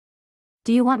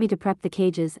 "Do you want me to prep the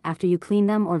cages after you clean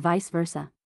them or vice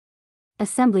versa?"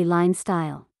 Assembly line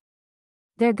style.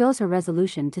 There goes her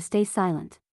resolution to stay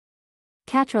silent.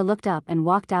 Catra looked up and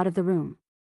walked out of the room.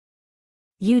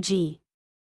 "UG."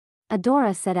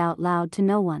 Adora said out loud to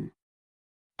no one.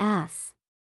 "Ass."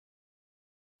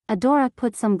 Adora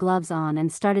put some gloves on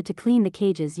and started to clean the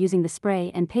cages using the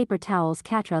spray and paper towels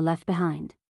Catra left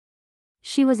behind.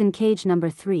 She was in cage number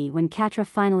 3 when Catra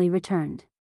finally returned.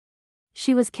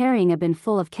 She was carrying a bin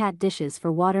full of cat dishes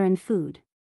for water and food.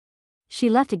 She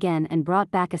left again and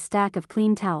brought back a stack of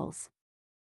clean towels.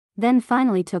 Then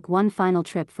finally took one final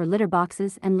trip for litter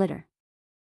boxes and litter.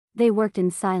 They worked in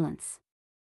silence.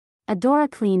 Adora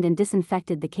cleaned and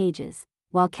disinfected the cages,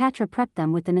 while Catra prepped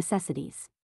them with the necessities.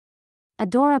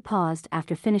 Adora paused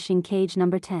after finishing cage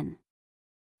number 10.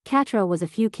 Catra was a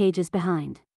few cages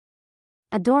behind.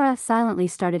 Adora silently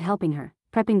started helping her,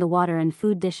 prepping the water and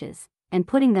food dishes, and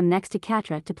putting them next to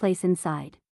Catra to place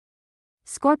inside.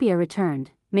 Scorpia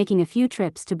returned, making a few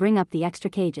trips to bring up the extra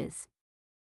cages.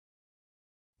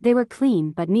 They were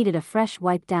clean but needed a fresh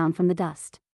wipe down from the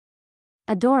dust.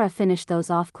 Adora finished those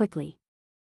off quickly.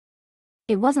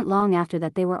 It wasn't long after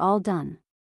that they were all done.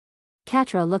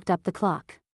 Catra looked up the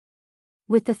clock.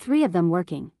 With the 3 of them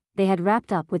working, they had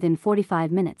wrapped up within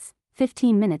 45 minutes,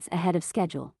 15 minutes ahead of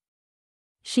schedule.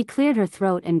 She cleared her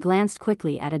throat and glanced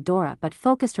quickly at Adora but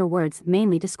focused her words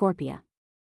mainly to Scorpia.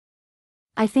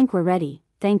 "I think we're ready,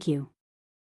 thank you."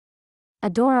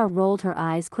 Adora rolled her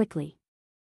eyes quickly.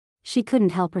 She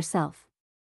couldn't help herself.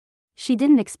 She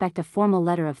didn't expect a formal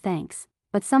letter of thanks,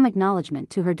 but some acknowledgement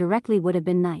to her directly would have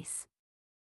been nice.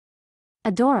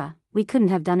 "Adora, we couldn't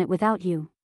have done it without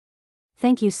you.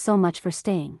 Thank you so much for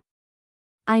staying.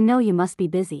 I know you must be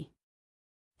busy."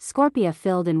 Scorpia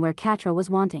filled in where Catra was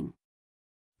wanting,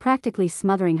 practically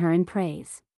smothering her in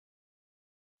praise.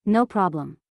 "No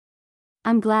problem.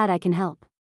 I'm glad I can help.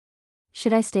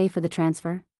 Should I stay for the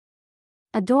transfer?"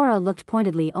 Adora looked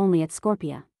pointedly only at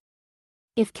Scorpia.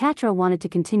 If Catra wanted to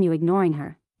continue ignoring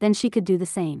her, then she could do the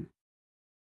same.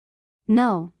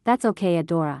 "No, that's okay,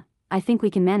 Adora, I think we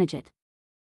can manage it.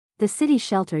 The city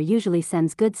shelter usually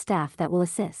sends good staff that will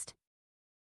assist."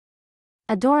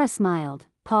 Adora smiled,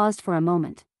 paused for a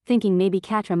moment, thinking maybe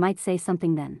Catra might say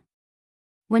something then.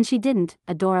 When she didn't,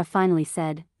 Adora finally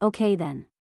said, "Okay then.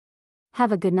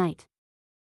 Have a good night.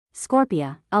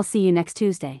 Scorpia, I'll see you next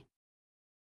Tuesday."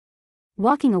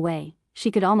 Walking away,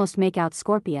 she could almost make out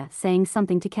Scorpia saying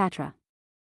something to Catra.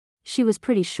 She was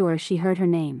pretty sure she heard her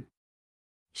name.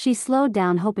 She slowed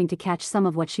down hoping to catch some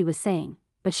of what she was saying,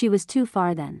 but she was too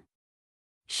far then.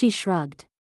 She shrugged.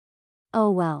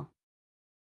 Oh well.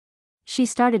 She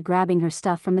started grabbing her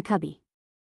stuff from the cubby.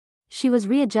 She was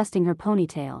readjusting her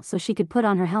ponytail so she could put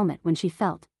on her helmet when she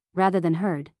felt, rather than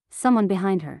heard, someone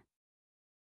behind her.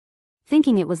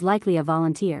 Thinking it was likely a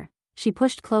volunteer, she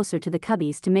pushed closer to the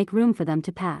cubbies to make room for them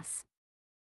to pass.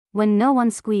 When no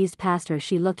one squeezed past her,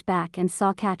 she looked back and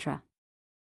saw Katra.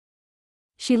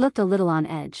 She looked a little on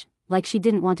edge, like she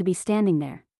didn't want to be standing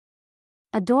there.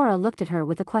 Adora looked at her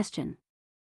with a question.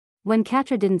 When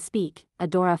Katra didn't speak,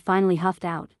 Adora finally huffed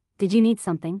out, "Did you need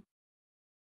something?"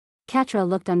 Katra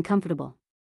looked uncomfortable.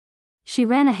 She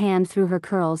ran a hand through her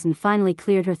curls and finally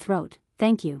cleared her throat.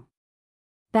 "Thank you.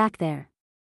 Back there.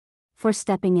 For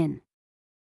stepping in.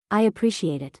 I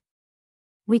appreciate it.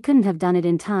 We couldn't have done it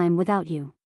in time without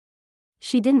you."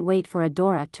 She didn't wait for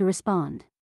Adora to respond.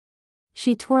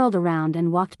 She twirled around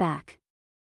and walked back.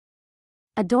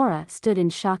 Adora stood in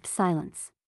shocked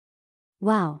silence.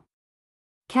 Wow.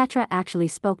 Katra actually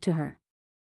spoke to her.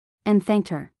 And thanked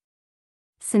her.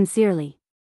 Sincerely.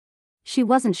 She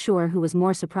wasn't sure who was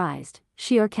more surprised,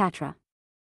 she or Katra.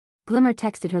 Glimmer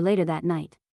texted her later that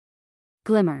night.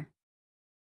 Glimmer.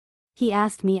 He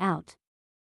asked me out.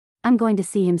 I'm going to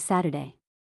see him Saturday.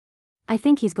 I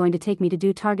think he's going to take me to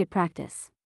do target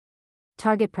practice.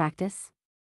 Target practice?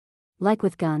 Like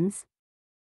with guns?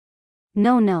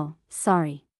 No,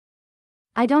 sorry.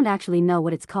 I don't actually know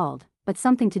what it's called, but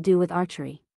something to do with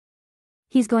archery.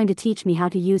 He's going to teach me how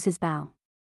to use his bow.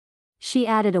 She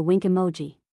added a wink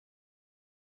emoji.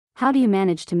 How do you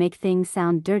manage to make things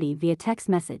sound dirty via text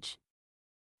message?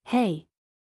 Hey.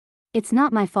 It's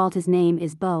not my fault his name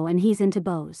is Bo and he's into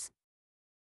bows.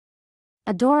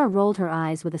 Adora rolled her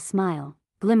eyes with a smile.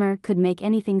 Glimmer could make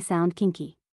anything sound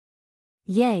kinky.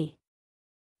 Yay.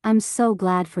 I'm so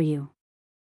glad for you.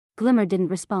 Glimmer didn't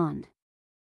respond.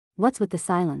 What's with the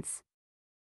silence?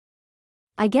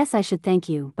 I guess I should thank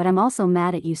you, but I'm also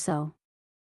mad at you, so.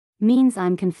 Means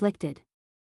I'm conflicted.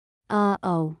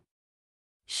 Oh.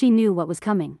 She knew what was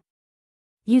coming.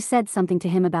 You said something to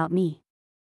him about me.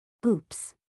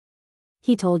 Oops.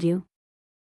 He told you?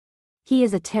 He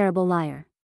is a terrible liar.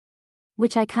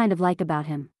 Which I kind of like about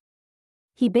him.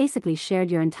 He basically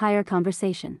shared your entire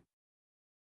conversation.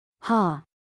 Ha.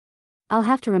 I'll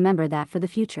have to remember that for the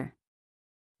future.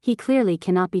 He clearly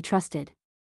cannot be trusted.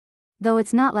 Though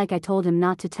it's not like I told him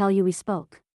not to tell you we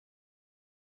spoke.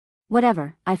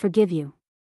 Whatever, I forgive you.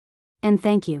 And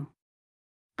thank you.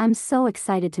 I'm so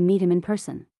excited to meet him in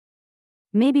person.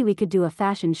 Maybe we could do a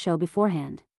fashion show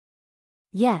beforehand.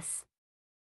 Yes.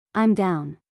 I'm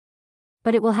down.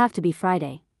 But it will have to be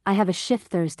Friday, I have a shift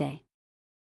Thursday.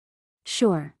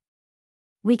 Sure.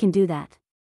 We can do that.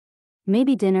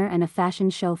 Maybe dinner and a fashion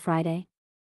show Friday?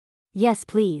 Yes,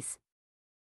 please.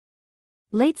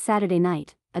 Late Saturday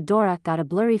night, Adora got a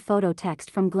blurry photo text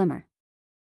from Glimmer.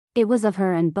 It was of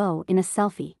her and Bo in a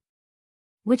selfie.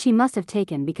 Which he must have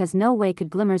taken because no way could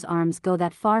Glimmer's arms go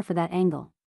that far for that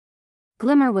angle.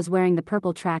 Glimmer was wearing the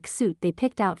purple track suit they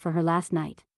picked out for her last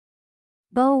night.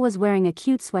 Bo was wearing a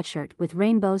cute sweatshirt with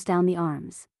rainbows down the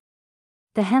arms.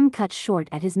 The hem cut short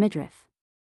at his midriff.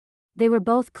 They were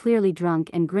both clearly drunk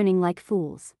and grinning like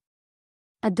fools.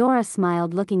 Adora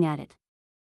smiled looking at it.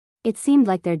 It seemed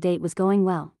like their date was going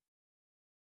well.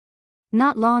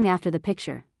 Not long after the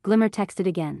picture, Glimmer texted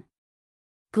again.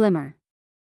 Glimmer.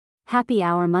 Happy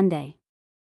hour Monday.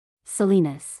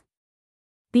 Salinas.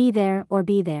 Be there or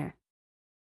be there.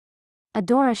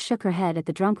 Adora shook her head at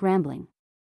the drunk rambling.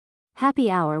 Happy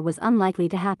hour was unlikely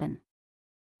to happen.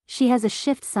 She has a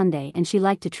shift Sunday and she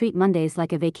liked to treat Mondays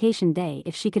like a vacation day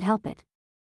if she could help it.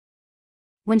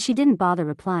 When she didn't bother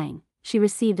replying, she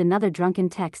received another drunken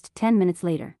text 10 minutes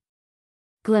later.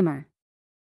 Glimmer.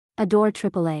 Adore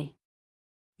AAA.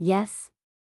 Yes?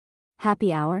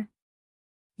 Happy hour?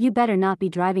 You better not be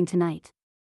driving tonight.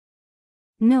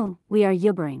 No, we are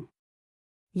yubbering.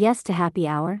 Yes to happy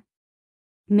hour?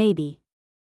 Maybe.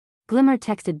 Glimmer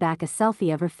texted back a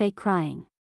selfie of her fake crying.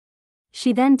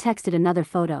 She then texted another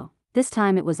photo, this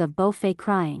time it was of Bo fake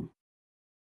crying.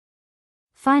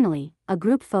 Finally, a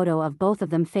group photo of both of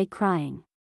them fake crying.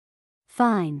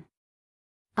 Fine.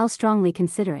 I'll strongly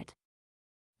consider it.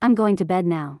 I'm going to bed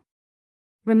now.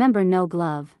 Remember, no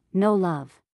glove, no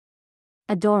love.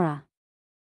 Adora.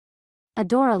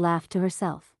 Adora laughed to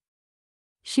herself.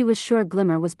 She was sure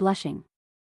Glimmer was blushing.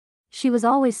 She was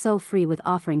always so free with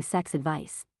offering sex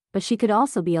advice, but she could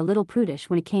also be a little prudish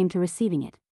when it came to receiving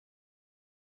it.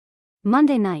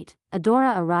 Monday night,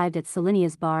 Adora arrived at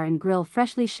Selenia's bar and grill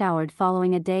freshly showered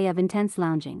following a day of intense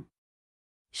lounging.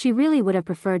 She really would have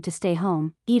preferred to stay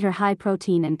home, eat her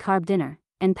high-protein and carb dinner,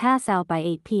 and pass out by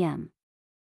 8 p.m.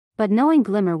 But knowing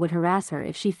Glimmer would harass her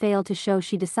if she failed to show,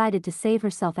 she decided to save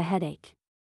herself a headache.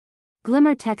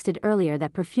 Glimmer texted earlier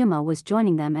that Perfuma was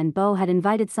joining them and Bo had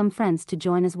invited some friends to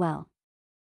join as well.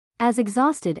 As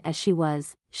exhausted as she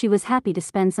was happy to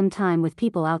spend some time with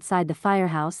people outside the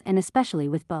firehouse and especially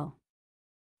with Bo.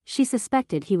 She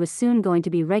suspected he was soon going to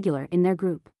be regular in their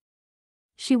group.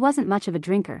 She wasn't much of a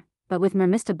drinker, but with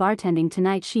Mermista bartending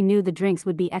tonight she knew the drinks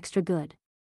would be extra good.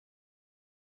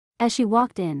 As she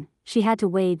walked in, she had to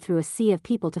wade through a sea of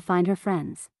people to find her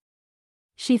friends.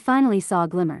 She finally saw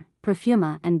Glimmer,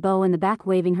 Perfuma and Bo in the back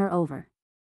waving her over.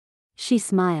 She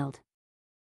smiled.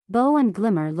 Bo and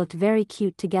Glimmer looked very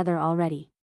cute together already.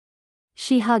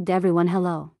 She hugged everyone.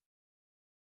 Hello.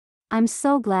 I'm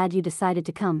so glad you decided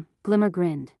to come, Glimmer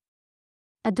grinned.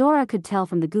 Adora could tell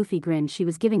from the goofy grin she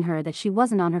was giving her that she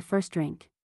wasn't on her first drink.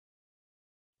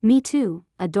 Me too,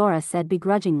 Adora said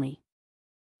begrudgingly.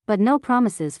 But no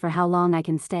promises for how long I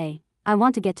can stay, I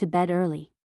want to get to bed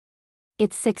early.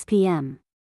 It's 6 p.m.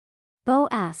 Bo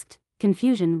asked,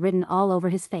 confusion written all over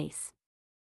his face.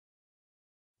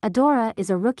 Adora is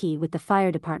a rookie with the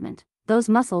fire department, those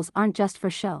muscles aren't just for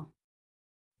show.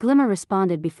 Glimmer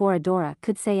responded before Adora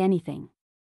could say anything.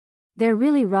 They're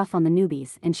really rough on the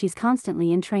newbies and she's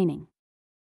constantly in training.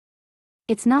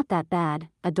 It's not that bad,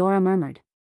 Adora murmured.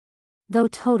 Though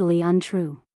totally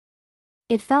untrue.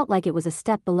 It felt like it was a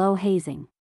step below hazing.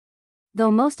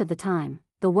 Though most of the time,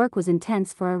 the work was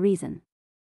intense for a reason.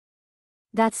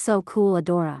 That's so cool,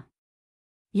 Adora.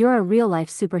 You're a real-life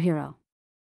superhero.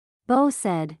 Bo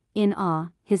said, in awe,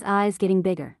 his eyes getting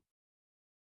bigger.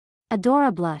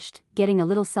 Adora blushed, getting a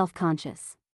little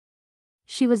self-conscious.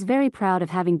 She was very proud of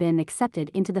having been accepted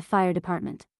into the fire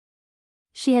department.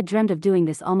 She had dreamt of doing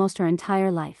this almost her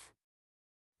entire life.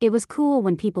 It was cool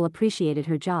when people appreciated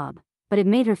her job, but it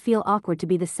made her feel awkward to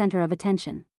be the center of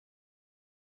attention.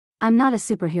 I'm not a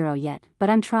superhero yet, but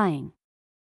I'm trying.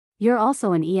 You're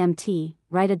also an EMT,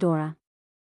 right, Adora?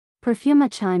 Perfuma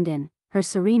chimed in, her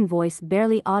serene voice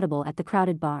barely audible at the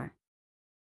crowded bar.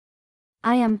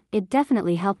 I am. It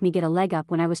definitely helped me get a leg up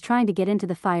when I was trying to get into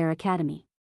the fire academy.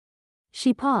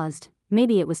 She paused,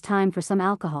 maybe it was time for some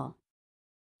alcohol.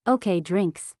 Okay,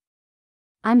 drinks.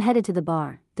 I'm headed to the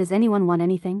bar, does anyone want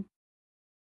anything?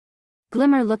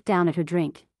 Glimmer looked down at her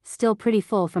drink, still pretty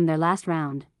full from their last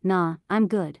round. Nah, I'm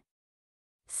good.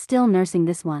 Still nursing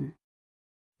this one.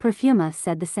 Perfuma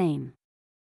said the same.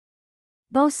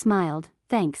 Bo smiled,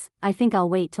 thanks, I think I'll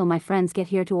wait till my friends get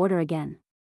here to order again.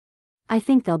 I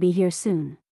think they'll be here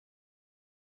soon.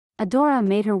 Adora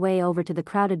made her way over to the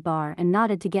crowded bar and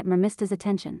nodded to get Mermista's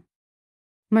attention.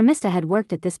 Mermista had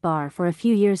worked at this bar for a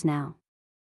few years now.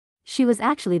 She was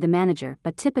actually the manager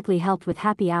but typically helped with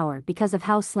happy hour because of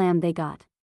how slammed they got.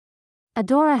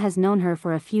 Adora has known her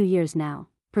for a few years now,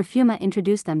 Perfuma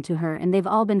introduced them to her and they've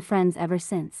all been friends ever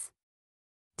since.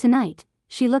 Tonight,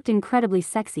 she looked incredibly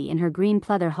sexy in her green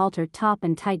pleather halter top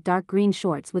and tight dark green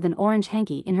shorts with an orange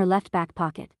hanky in her left back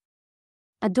pocket.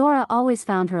 Adora always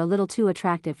found her a little too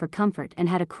attractive for comfort and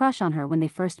had a crush on her when they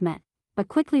first met, but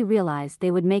quickly realized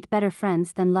they would make better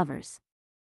friends than lovers.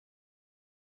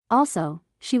 Also,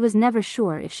 she was never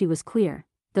sure if she was queer,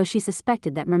 though she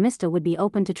suspected that Mermista would be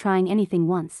open to trying anything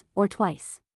once or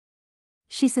twice.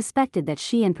 She suspected that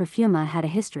she and Perfuma had a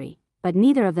history, but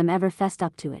neither of them ever fessed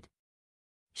up to it.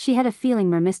 She had a feeling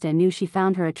Mermista knew she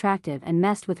found her attractive and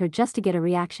messed with her just to get a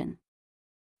reaction.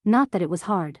 Not that it was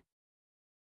hard.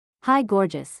 Hi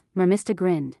gorgeous, Mermista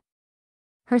grinned.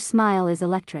 Her smile is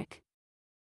electric.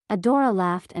 Adora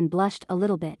laughed and blushed a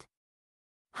little bit.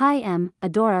 Hi Em,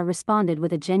 Adora responded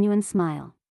with a genuine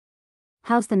smile.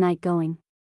 How's the night going?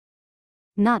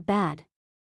 Not bad.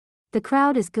 The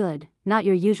crowd is good, not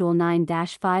your usual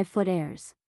 9-5 foot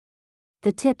airs.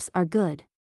 The tips are good.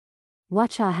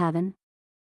 Whatcha havin'?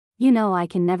 You know I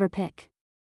can never pick.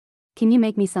 Can you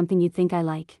make me something you think I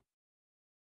like?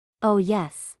 Oh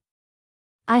yes.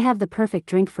 I have the perfect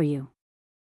drink for you.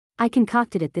 I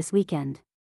concocted it this weekend.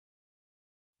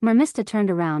 Mermista turned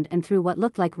around and threw what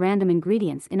looked like random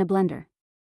ingredients in a blender.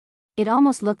 It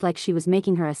almost looked like she was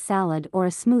making her a salad or a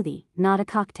smoothie, not a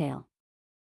cocktail.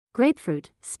 Grapefruit,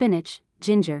 spinach,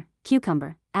 ginger,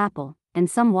 cucumber, apple, and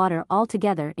some water all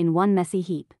together in one messy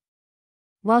heap.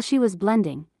 While she was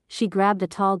blending, she grabbed a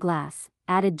tall glass,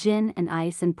 added gin and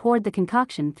ice and poured the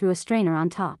concoction through a strainer on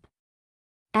top,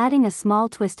 adding a small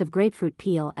twist of grapefruit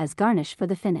peel as garnish for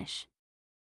the finish.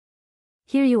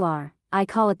 Here you are, I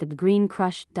call it the green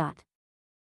crush.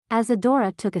 As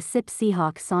Adora took a sip,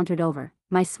 Seahawk sauntered over.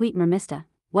 My sweet Mermista,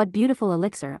 what beautiful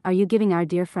elixir are you giving our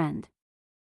dear friend?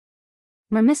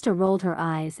 Mermista rolled her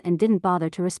eyes and didn't bother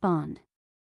to respond.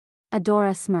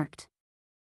 Adora smirked.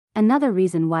 Another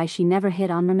reason why she never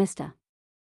hit on Mermista.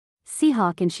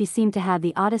 Seahawk and she seemed to have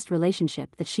the oddest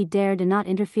relationship that she dared to not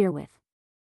interfere with.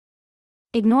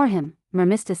 Ignore him,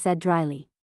 Mermista said dryly.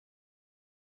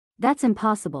 That's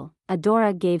impossible,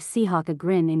 Adora gave Seahawk a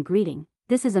grin in greeting.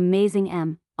 This is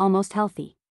amazing, almost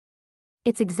healthy.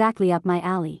 It's exactly up my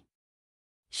alley.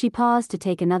 She paused to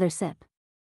take another sip.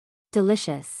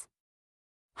 Delicious.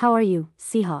 How are you,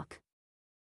 Seahawk?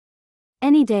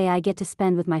 Any day I get to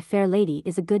spend with my fair lady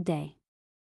is a good day.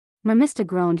 Mermista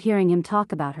groaned hearing him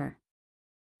talk about her.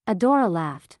 Adora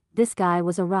laughed. This guy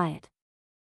was a riot.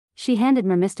 She handed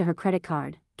Mermista her credit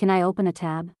card. Can I open a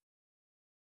tab?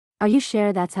 Are you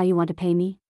sure that's how you want to pay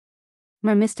me?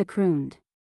 Mermista crooned.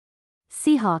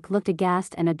 Seahawk looked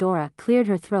aghast and Adora cleared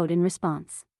her throat in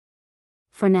response.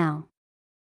 For now.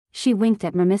 She winked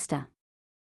at Mermista.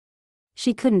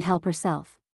 She couldn't help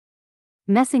herself.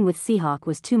 Messing with Seahawk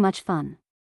was too much fun.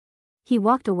 He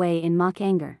walked away in mock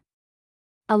anger.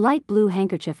 A light blue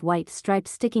handkerchief white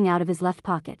stripes sticking out of his left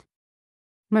pocket.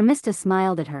 Mermista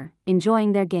smiled at her,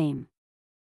 enjoying their game.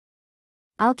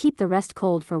 I'll keep the rest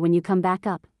cold for when you come back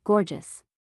up, gorgeous.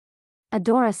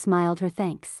 Adora smiled her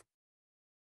thanks.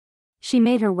 She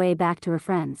made her way back to her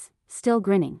friends, still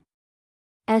grinning.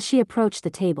 As she approached the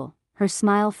table, her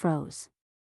smile froze.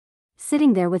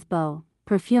 Sitting there with Bo,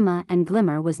 Perfuma and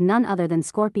Glimmer was none other than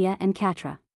Scorpia and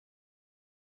Catra.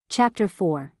 Chapter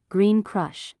 4, Green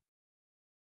Crush.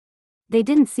 They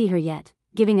didn't see her yet,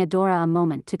 giving Adora a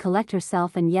moment to collect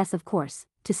herself and yes of course,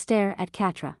 to stare at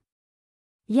Catra.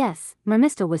 Yes,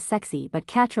 Mermista was sexy but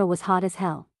Catra was hot as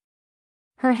hell.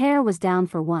 Her hair was down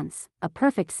for once, a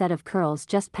perfect set of curls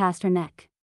just past her neck.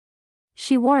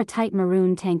 She wore a tight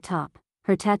maroon tank top,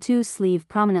 her tattoo sleeve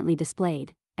prominently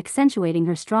displayed, accentuating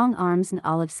her strong arms and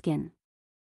olive skin.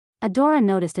 Adora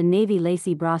noticed a navy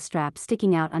lacy bra strap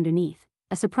sticking out underneath,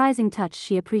 a surprising touch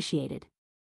she appreciated.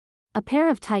 A pair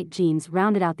of tight jeans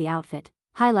rounded out the outfit,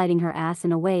 highlighting her ass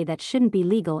in a way that shouldn't be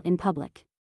legal in public.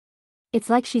 It's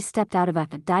like she stepped out of a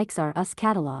Dykes R Us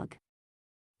catalog.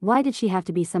 Why did she have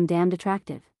to be some damned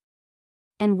attractive?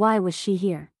 And why was she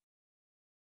here?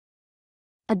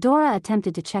 Adora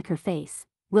attempted to check her face,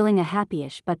 willing a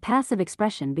happyish but passive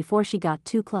expression before she got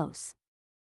too close.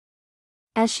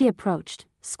 As she approached,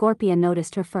 Scorpia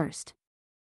noticed her first.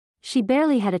 She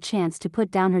barely had a chance to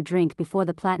put down her drink before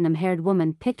the platinum-haired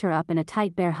woman picked her up in a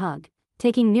tight bear hug,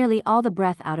 taking nearly all the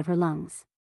breath out of her lungs.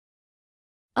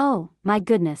 Oh, my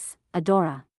goodness,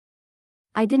 Adora.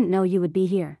 I didn't know you would be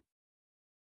here.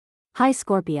 Hi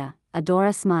Scorpia,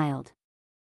 Adora smiled.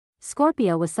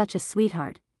 Scorpia was such a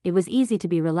sweetheart, it was easy to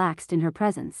be relaxed in her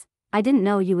presence. I didn't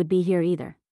know you would be here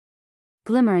either.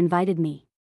 Glimmer invited me.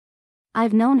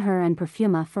 I've known her and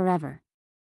Perfuma forever.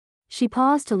 She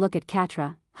paused to look at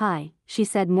Catra. Hi, she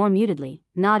said more mutedly,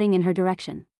 nodding in her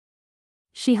direction.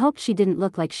 She hoped she didn't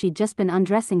look like she'd just been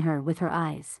undressing her with her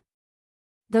eyes.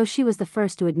 Though she was the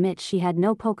first to admit she had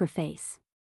no poker face.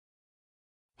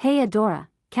 Hey Adora,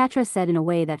 Catra said in a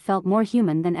way that felt more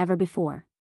human than ever before.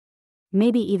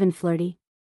 Maybe even flirty?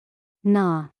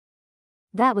 Nah.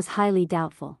 That was highly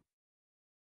doubtful.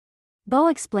 Bo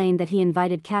explained that he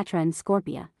invited Catra and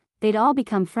Scorpia. They'd all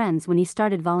become friends when he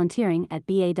started volunteering at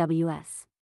BAWS.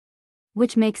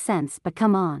 Which makes sense, but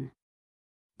come on.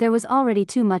 There was already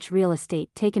too much real estate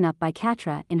taken up by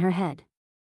Catra in her head.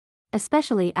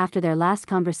 Especially after their last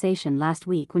conversation last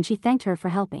week when she thanked her for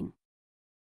helping.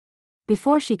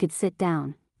 Before she could sit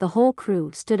down, the whole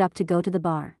crew stood up to go to the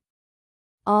bar.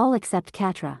 All except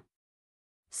Catra.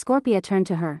 Scorpia turned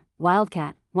to her.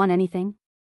 Wildcat, want anything?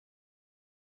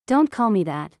 Don't call me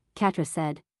that, Catra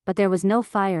said, but there was no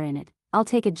fire in it. I'll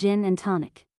take a gin and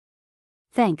tonic.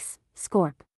 Thanks,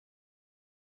 Scorp.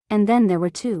 And then there were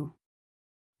two.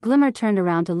 Glimmer turned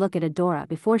around to look at Adora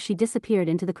before she disappeared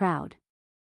into the crowd.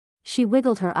 She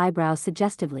wiggled her eyebrows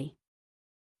suggestively.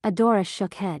 Adora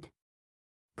shook head.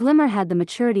 Glimmer had the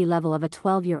maturity level of a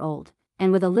 12-year-old,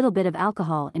 and with a little bit of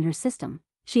alcohol in her system,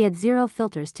 she had zero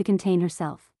filters to contain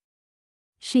herself.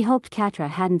 She hoped Catra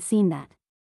hadn't seen that.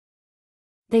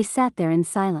 They sat there in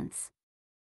silence.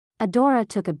 Adora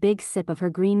took a big sip of her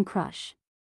green crush.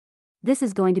 This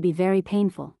is going to be very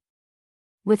painful.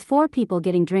 With 4 people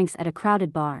getting drinks at a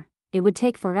crowded bar, it would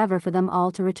take forever for them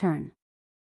all to return.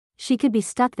 She could be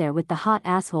stuck there with the hot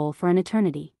asshole for an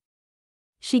eternity.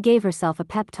 She gave herself a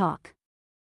pep talk.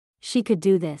 She could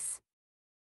do this.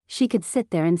 She could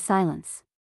sit there in silence.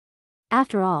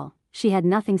 After all, she had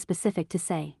nothing specific to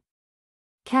say.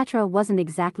 Catra wasn't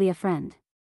exactly a friend.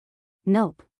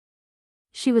 Nope.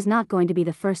 She was not going to be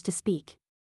the first to speak.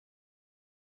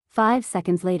 5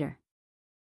 seconds later.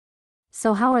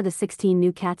 So how are the 16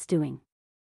 new cats doing?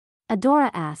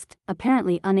 Adora asked,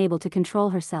 apparently unable to control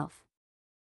herself.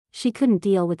 She couldn't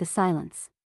deal with the silence.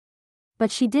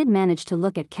 But she did manage to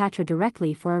look at Catra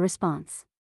directly for a response.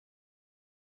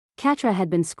 Catra had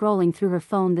been scrolling through her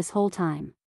phone this whole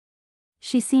time.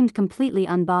 She seemed completely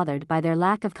unbothered by their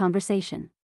lack of conversation.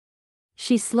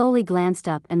 She slowly glanced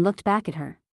up and looked back at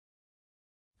her.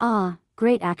 Ah,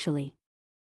 great actually.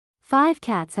 5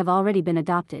 cats have already been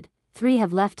adopted, 3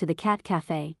 have left to the cat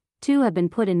cafe, 2 have been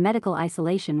put in medical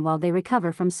isolation while they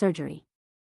recover from surgery.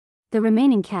 The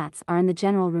remaining cats are in the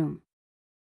general room.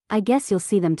 I guess you'll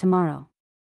see them tomorrow.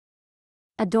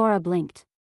 Adora blinked.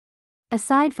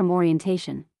 Aside from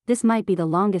orientation, this might be the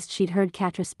longest she'd heard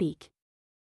Catra speak.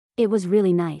 It was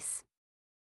really nice.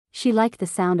 She liked the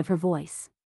sound of her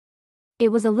voice.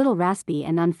 It was a little raspy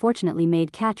and unfortunately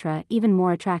made Catra even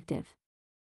more attractive.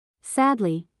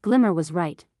 Sadly, Glimmer was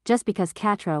right, just because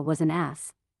Catra was an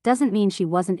ass, doesn't mean she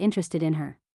wasn't interested in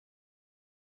her.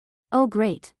 Oh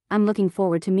great, I'm looking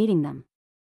forward to meeting them.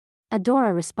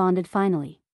 Adora responded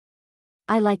finally.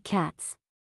 I like cats.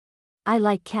 I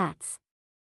like cats.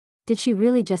 Did she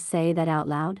really just say that out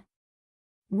loud?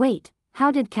 Wait, how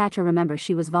did Catra remember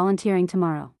she was volunteering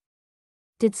tomorrow?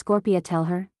 Did Scorpia tell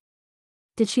her?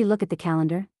 Did she look at the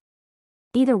calendar?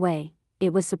 Either way,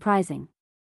 it was surprising.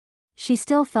 She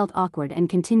still felt awkward and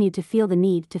continued to feel the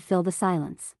need to fill the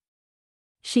silence.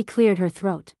 She cleared her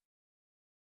throat.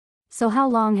 So how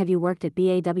long have you worked at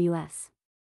BAWS?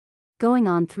 Going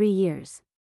on 3 years.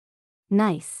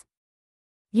 Nice.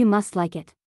 You must like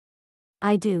it.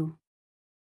 I do.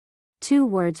 2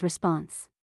 words response.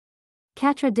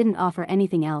 Catra didn't offer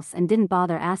anything else and didn't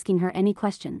bother asking her any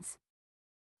questions.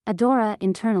 Adora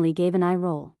internally gave an eye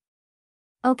roll.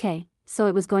 Okay, so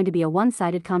it was going to be a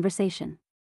one-sided conversation.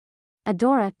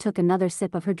 Adora took another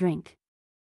sip of her drink.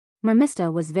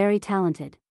 Mermista was very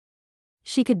talented.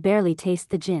 She could barely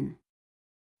taste the gin.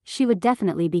 She would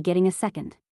definitely be getting a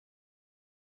second.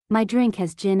 My drink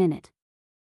has gin in it.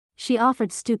 She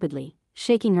offered stupidly,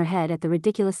 shaking her head at the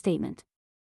ridiculous statement.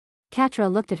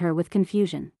 Catra looked at her with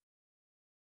confusion.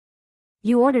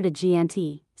 You ordered a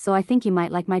G&T, so I think you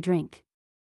might like my drink.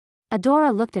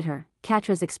 Adora looked at her.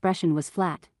 Catra's expression was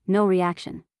flat, no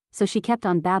reaction, so she kept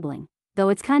on babbling, though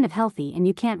it's kind of healthy and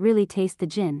you can't really taste the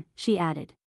gin, she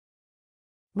added.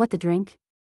 What the drink?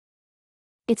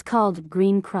 It's called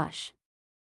Green Crush.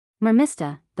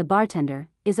 Mermista, the bartender,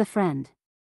 is a friend.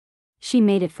 She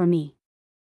made it for me.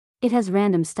 It has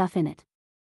random stuff in it.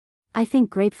 I think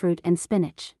grapefruit and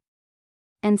spinach.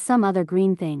 And some other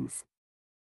green things.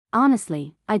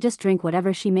 Honestly, I just drink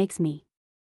whatever she makes me.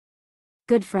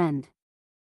 Good friend.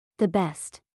 The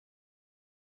best.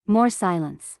 More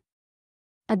silence.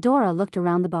 Adora looked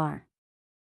around the bar.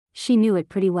 She knew it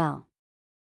pretty well.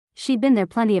 She'd been there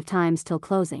plenty of times till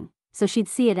closing, so she'd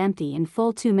see it empty and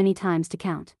full too many times to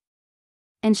count.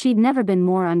 And she'd never been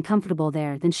more uncomfortable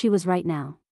there than she was right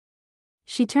now.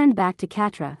 She turned back to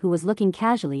Catra, who was looking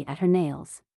casually at her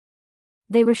nails.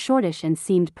 They were shortish and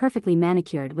seemed perfectly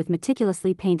manicured with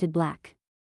meticulously painted black.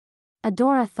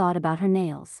 Adora thought about her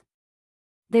nails.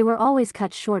 They were always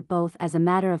cut short both as a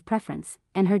matter of preference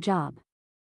and her job.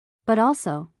 But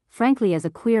also, frankly as a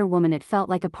queer woman it felt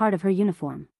like a part of her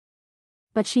uniform.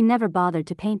 But she never bothered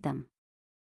to paint them.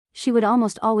 She would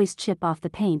almost always chip off the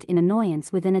paint in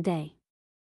annoyance within a day.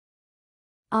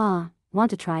 Ah,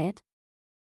 want to try it?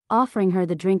 Offering her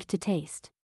the drink to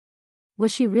taste.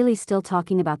 Was she really still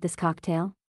talking about this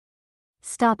cocktail?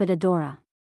 Stop it, Adora.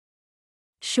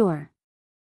 Sure.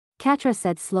 Catra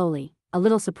said slowly, a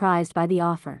little surprised by the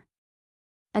offer.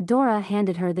 Adora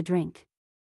handed her the drink.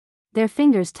 Their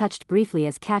fingers touched briefly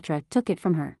as Catra took it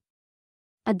from her.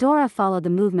 Adora followed the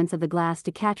movements of the glass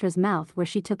to Catra's mouth where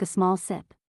she took a small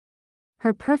sip.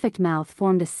 Her perfect mouth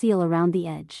formed a seal around the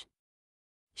edge.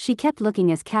 She kept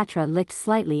looking as Catra licked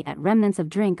slightly at remnants of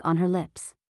drink on her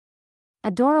lips.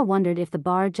 Adora wondered if the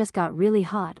bar just got really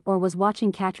hot or was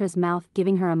watching Catra's mouth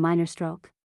giving her a minor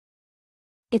stroke.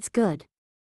 It's good.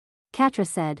 Catra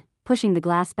said, pushing the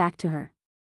glass back to her.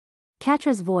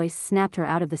 Catra's voice snapped her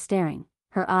out of the staring.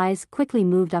 Her eyes quickly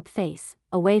moved up face,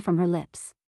 away from her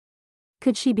lips.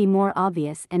 Could she be more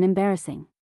obvious and embarrassing?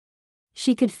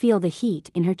 She could feel the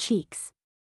heat in her cheeks.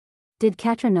 Did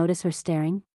Catra notice her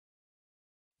staring?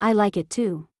 I like it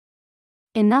too.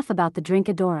 Enough about the drink,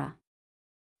 Adora.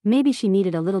 Maybe she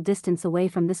needed a little distance away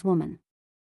from this woman.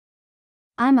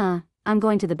 I'm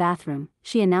going to the bathroom,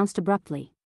 she announced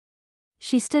abruptly.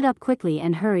 She stood up quickly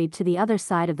and hurried to the other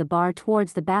side of the bar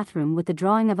towards the bathroom with the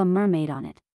drawing of a mermaid on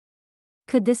it.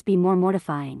 Could this be more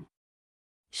mortifying?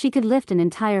 She could lift an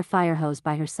entire fire hose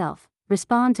by herself,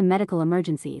 respond to medical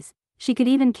emergencies. She could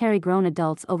even carry grown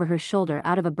adults over her shoulder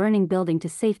out of a burning building to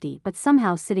safety, but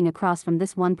somehow sitting across from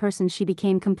this one person she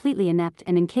became completely inept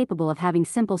and incapable of having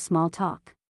simple small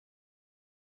talk.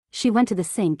 She went to the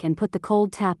sink and put the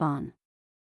cold tap on.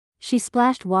 She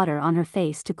splashed water on her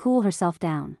face to cool herself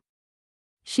down.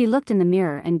 She looked in the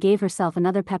mirror and gave herself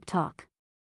another pep talk.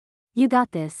 You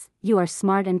got this, you are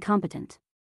smart and competent.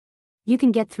 You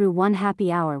can get through one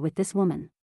happy hour with this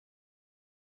woman.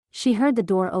 She heard the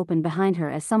door open behind her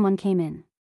as someone came in.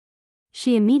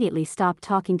 She immediately stopped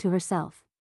talking to herself.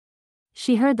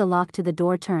 She heard the lock to the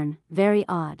door turn, very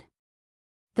odd.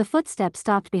 The footstep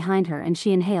stopped behind her and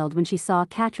she inhaled when she saw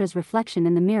Katra's reflection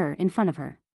in the mirror in front of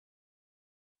her.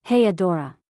 Hey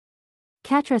Adora.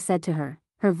 Katra said to her,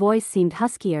 her voice seemed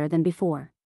huskier than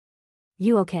before.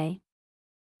 You okay?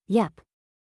 Yep.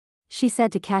 She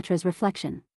said to Katra's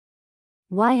reflection.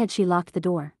 Why had she locked the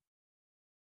door?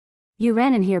 You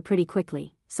ran in here pretty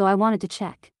quickly, so I wanted to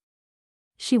check.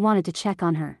 She wanted to check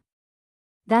on her.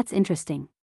 That's interesting.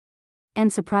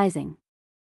 And surprising.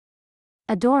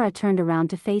 Adora turned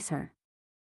around to face her.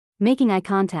 Making eye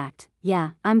contact,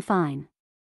 yeah, I'm fine.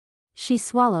 She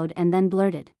swallowed and then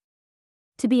blurted.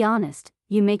 To be honest,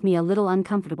 you make me a little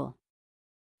uncomfortable.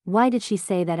 Why did she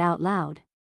say that out loud?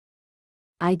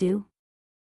 I do?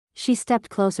 She stepped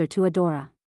closer to Adora.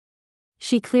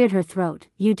 She cleared her throat,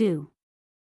 you do.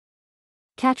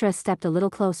 Katra stepped a little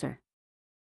closer.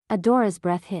 Adora's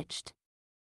breath hitched.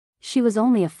 She was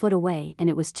only a foot away and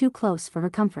it was too close for her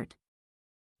comfort.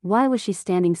 Why was she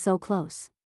standing so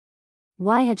close?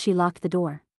 Why had she locked the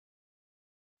door?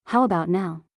 How about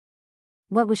now?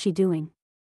 What was she doing?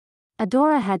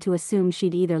 Adora had to assume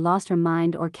she'd either lost her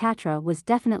mind or Katra was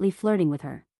definitely flirting with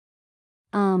her.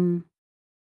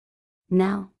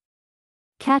 Now?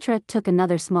 Katra took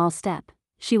another small step.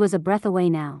 She was a breath away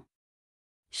now.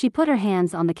 She put her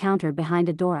hands on the counter behind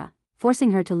Adora,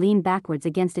 forcing her to lean backwards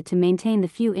against it to maintain the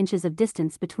few inches of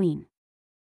distance between.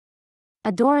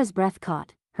 Adora's breath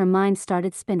caught, her mind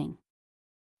started spinning.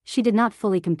 She did not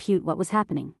fully compute what was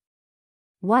happening.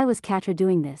 Why was Katra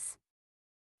doing this?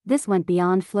 This went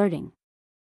beyond flirting.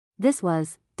 This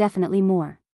was, definitely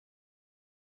more.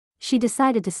 She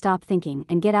decided to stop thinking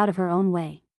and get out of her own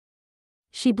way.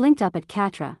 She blinked up at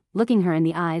Katra, looking her in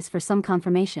the eyes for some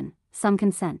confirmation, some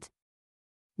consent.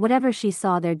 Whatever she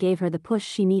saw there gave her the push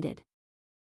she needed.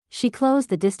 She closed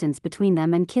the distance between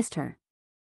them and kissed her.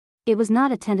 It was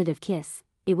not a tentative kiss,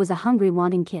 it was a hungry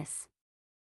wanting kiss.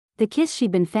 The kiss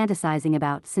she'd been fantasizing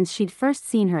about since she'd first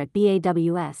seen her at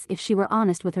BAWS if she were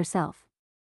honest with herself.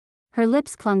 Her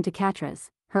lips clung to Katra's,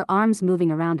 her arms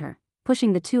moving around her,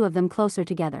 pushing the two of them closer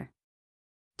together.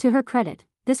 To her credit,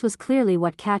 this was clearly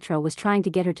what Katra was trying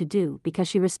to get her to do because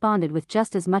she responded with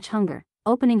just as much hunger,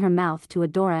 opening her mouth to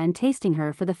Adora and tasting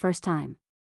her for the first time.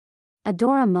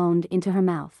 Adora moaned into her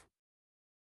mouth.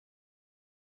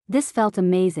 This felt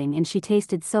amazing and she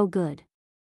tasted so good.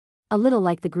 A little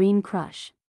like the green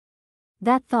crush.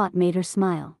 That thought made her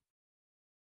smile.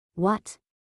 What?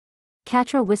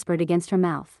 Katra whispered against her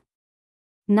mouth.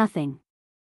 Nothing.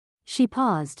 She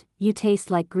paused, you taste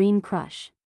like green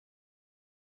crush.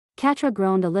 Katra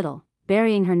groaned a little,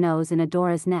 burying her nose in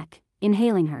Adora's neck,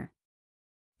 inhaling her.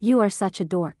 You are such a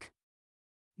dork.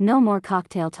 No more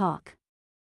cocktail talk.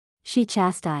 She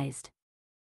chastised.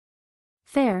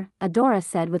 Fair, Adora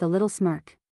said with a little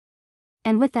smirk.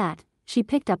 And with that, she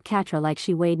picked up Katra like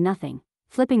she weighed nothing,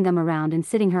 flipping them around and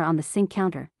sitting her on the sink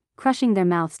counter, crushing their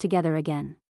mouths together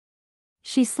again.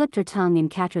 She slipped her tongue in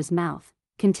Katra's mouth,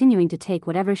 continuing to take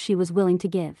whatever she was willing to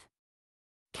give.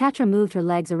 Katra moved her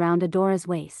legs around Adora's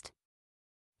waist.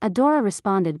 Adora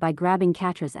responded by grabbing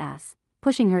Katra's ass,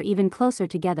 pushing her even closer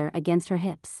together against her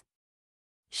hips.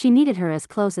 She needed her as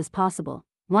close as possible,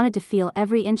 wanted to feel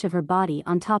every inch of her body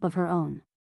on top of her own.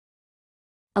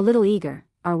 A little eager,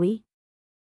 are we?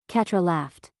 Katra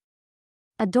laughed.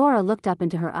 Adora looked up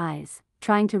into her eyes,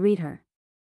 trying to read her.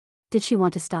 Did she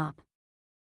want to stop?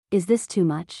 Is this too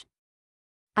much?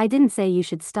 I didn't say you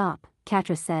should stop,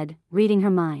 Katra said, reading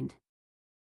her mind.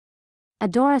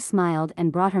 Adora smiled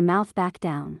and brought her mouth back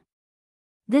down.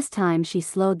 This time she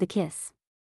slowed the kiss.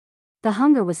 The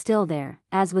hunger was still there,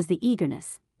 as was the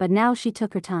eagerness, but now she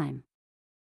took her time.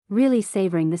 Really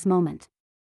savoring this moment.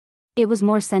 It was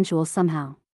more sensual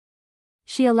somehow.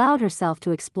 She allowed herself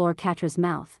to explore Katra's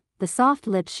mouth, the soft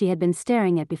lips she had been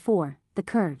staring at before, the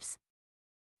curves.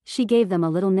 She gave them a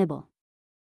little nibble.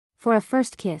 For a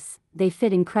first kiss, they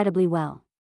fit incredibly well.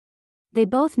 They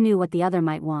both knew what the other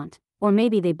might want, or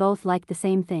maybe they both liked the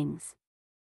same things.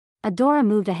 Adora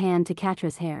moved a hand to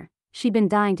Katra's hair, she'd been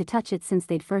dying to touch it since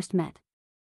they'd first met.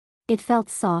 It felt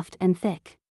soft and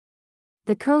thick.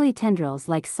 The curly tendrils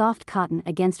like soft cotton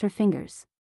against her fingers.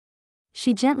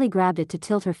 She gently grabbed it to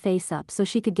tilt her face up so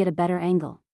she could get a better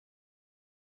angle.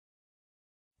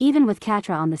 Even with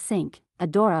Katra on the sink,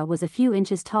 Adora was a few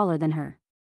inches taller than her.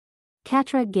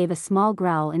 Katra gave a small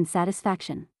growl in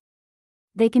satisfaction.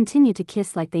 They continued to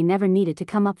kiss like they never needed to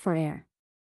come up for air.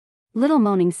 Little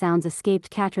moaning sounds escaped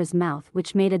Katra's mouth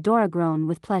which made Adora groan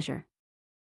with pleasure.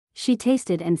 She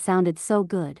tasted and sounded so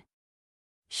good.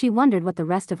 She wondered what the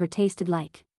rest of her tasted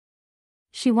like.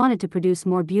 She wanted to produce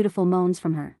more beautiful moans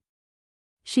from her.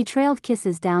 She trailed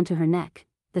kisses down to her neck,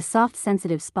 the soft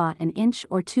sensitive spot an inch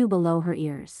or two below her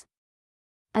ears.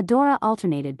 Adora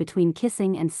alternated between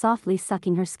kissing and softly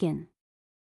sucking her skin,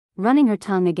 running her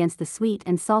tongue against the sweet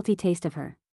and salty taste of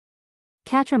her.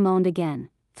 Katra moaned again,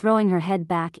 throwing her head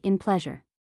back in pleasure.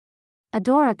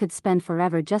 Adora could spend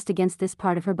forever just against this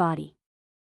part of her body.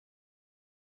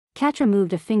 Katra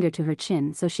moved a finger to her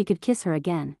chin so she could kiss her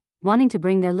again, wanting to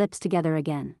bring their lips together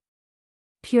again.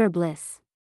 Pure bliss.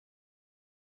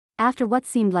 After what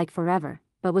seemed like forever,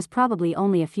 but was probably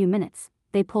only a few minutes,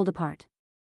 they pulled apart.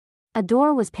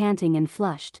 Adora was panting and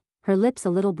flushed, her lips a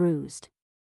little bruised.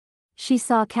 She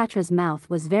saw Katra's mouth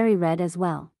was very red as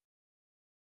well.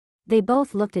 They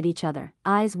both looked at each other,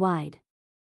 eyes wide.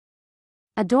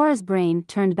 Adora's brain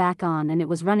turned back on and it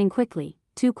was running quickly,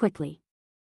 too quickly.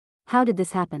 How did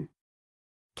this happen?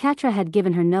 Katra had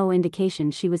given her no indication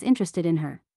she was interested in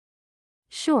her.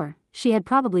 Sure, she had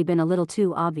probably been a little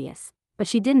too obvious, but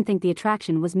she didn't think the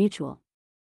attraction was mutual.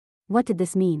 What did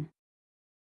this mean?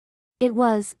 It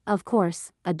was, of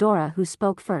course, Adora who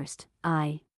spoke first.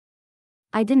 I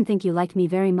didn't think you liked me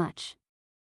very much.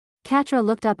 Katra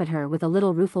looked up at her with a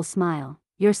little rueful smile.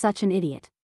 You're such an idiot.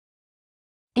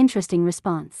 Interesting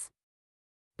response.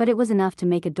 But it was enough to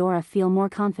make Adora feel more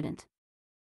confident.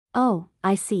 Oh,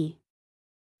 I see.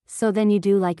 So then you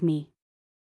do like me.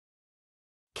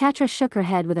 Katra shook her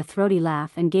head with a throaty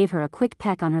laugh and gave her a quick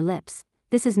peck on her lips.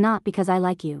 This is not because I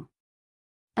like you.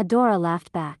 Adora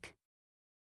laughed back.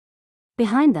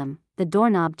 Behind them, the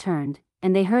doorknob turned,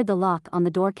 and they heard the lock on the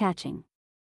door catching.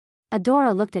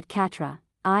 Adora looked at Katra,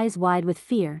 eyes wide with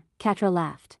fear. Katra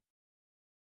laughed.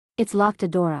 It's locked,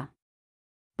 Adora.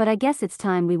 But I guess it's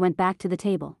time we went back to the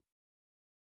table.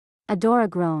 Adora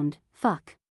groaned.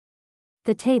 Fuck.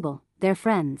 The table, they're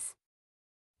friends.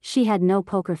 She had no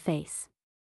poker face.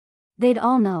 They'd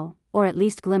all know, or at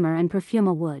least Glimmer and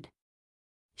Perfuma would.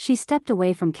 She stepped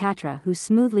away from Katra who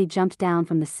smoothly jumped down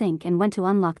from the sink and went to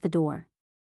unlock the door.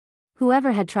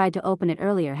 Whoever had tried to open it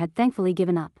earlier had thankfully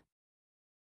given up.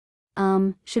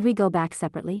 Should we go back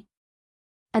separately?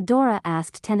 Adora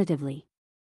asked tentatively.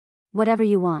 Whatever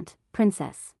you want,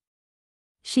 princess.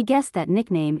 She guessed that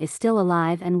nickname is still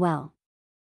alive and well.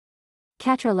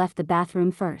 Katra left the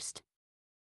bathroom first.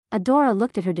 Adora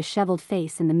looked at her disheveled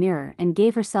face in the mirror and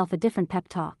gave herself a different pep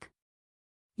talk.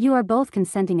 You are both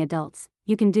consenting adults,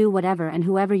 you can do whatever and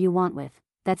whoever you want with.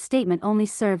 That statement only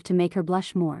served to make her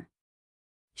blush more.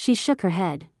 She shook her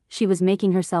head, she was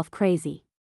making herself crazy.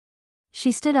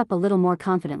 She stood up a little more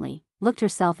confidently, looked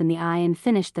herself in the eye and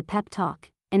finished the pep talk,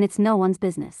 and it's no one's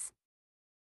business.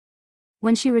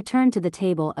 When she returned to the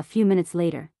table a few minutes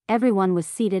later, everyone was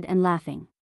seated and laughing.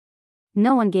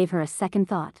 No one gave her a second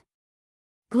thought.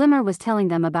 Glimmer was telling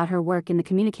them about her work in the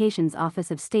communications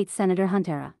office of State Senator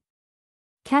Huntera.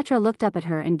 Katra looked up at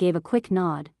her and gave a quick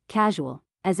nod, casual,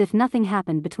 as if nothing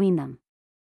happened between them.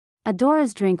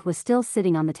 Adora's drink was still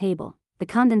sitting on the table, the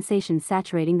condensation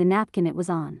saturating the napkin it was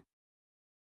on.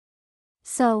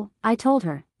 So, I told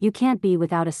her, you can't be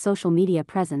without a social media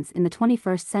presence in the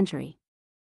 21st century.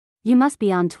 You must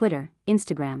be on Twitter,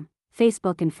 Instagram,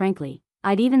 Facebook and frankly,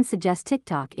 I'd even suggest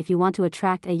TikTok if you want to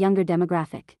attract a younger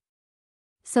demographic.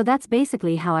 So that's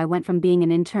basically how I went from being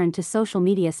an intern to social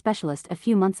media specialist a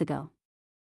few months ago.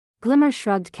 Glimmer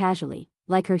shrugged casually,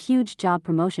 like her huge job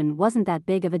promotion wasn't that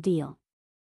big of a deal.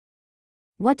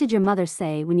 What did your mother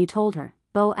say when you told her?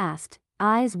 Bo asked,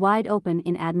 eyes wide open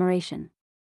in admiration.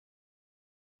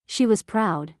 She was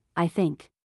proud, I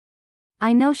think.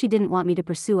 I know she didn't want me to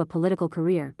pursue a political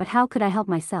career, but how could I help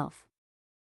myself?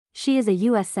 She is a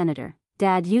U.S. Senator,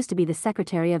 Dad used to be the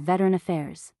Secretary of Veteran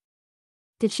Affairs.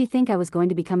 Did she think I was going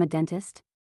to become a dentist?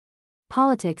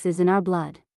 Politics is in our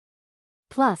blood.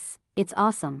 Plus, it's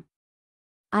awesome.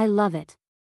 I love it.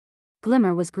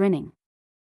 Glimmer was grinning.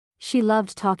 She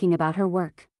loved talking about her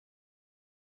work.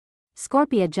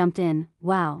 Scorpia jumped in,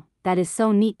 wow, that is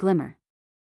so neat, Glimmer.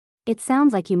 It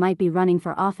sounds like you might be running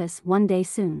for office one day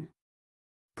soon.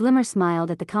 Glimmer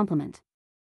smiled at the compliment.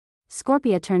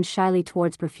 Scorpia turned shyly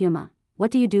towards Perfuma. What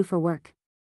do you do for work?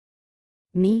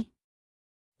 Me?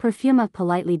 Perfuma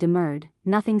politely demurred,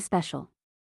 nothing special.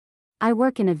 I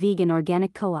work in a vegan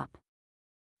organic co-op.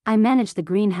 I manage the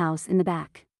greenhouse in the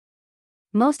back.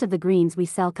 Most of the greens we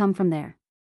sell come from there.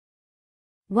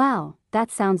 Wow,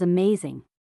 that sounds amazing.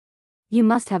 You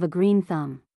must have a green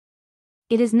thumb.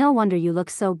 It is no wonder you look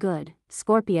so good.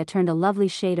 Scorpia turned a lovely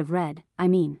shade of red. I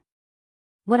mean,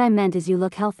 what I meant is you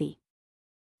look healthy.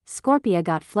 Scorpia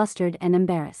got flustered and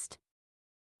embarrassed.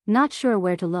 Not sure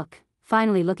where to look,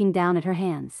 finally looking down at her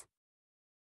hands.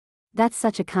 That's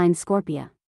such a kind Scorpia.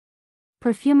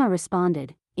 Perfuma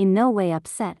responded, in no way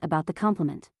upset about the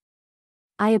compliment.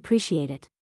 I appreciate it.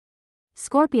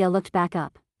 Scorpia looked back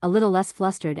up, a little less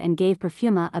flustered, and gave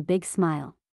Perfuma a big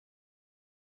smile.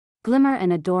 Glimmer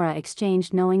and Adora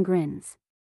exchanged knowing grins.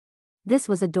 This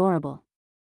was adorable.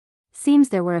 Seems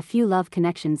there were a few love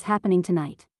connections happening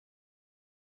tonight.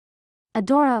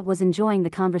 Adora was enjoying the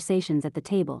conversations at the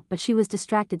table, but she was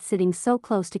distracted sitting so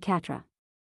close to Catra.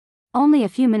 Only a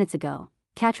few minutes ago,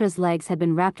 Catra's legs had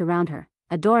been wrapped around her,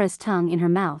 Adora's tongue in her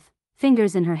mouth,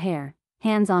 fingers in her hair,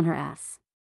 hands on her ass.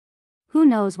 Who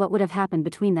knows what would have happened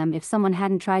between them if someone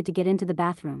hadn't tried to get into the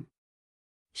bathroom.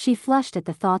 She flushed at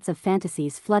the thoughts of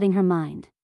fantasies flooding her mind.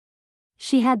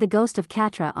 She had the ghost of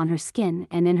Catra on her skin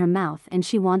and in her mouth, and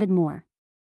she wanted more.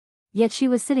 Yet she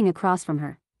was sitting across from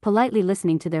her, politely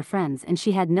listening to their friends, and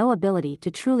she had no ability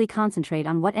to truly concentrate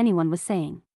on what anyone was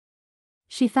saying.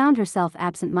 She found herself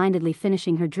absent-mindedly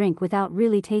finishing her drink without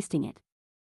really tasting it.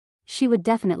 She would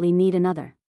definitely need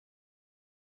another.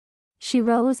 She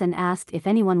rose and asked if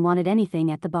anyone wanted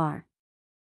anything at the bar.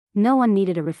 No one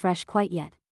needed a refresh quite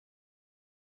yet.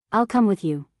 I'll come with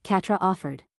you, Catra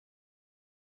offered.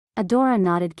 Adora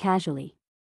nodded casually.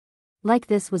 Like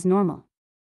this was normal.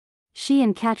 She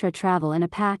and Catra travel in a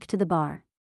pack to the bar.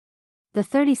 The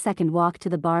 30-second walk to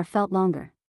the bar felt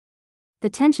longer. The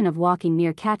tension of walking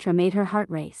near Catra made her heart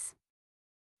race.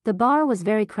 The bar was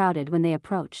very crowded when they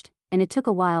approached, and it took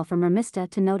a while for Mermista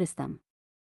to notice them.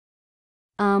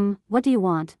 What do you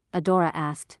want? Adora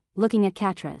asked, looking at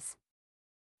Catra's.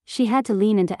 She had to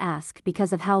lean in to ask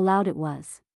because of how loud it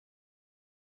was.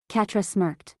 Catra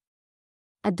smirked.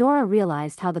 Adora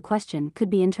realized how the question could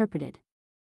be interpreted.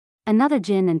 Another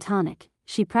gin and tonic,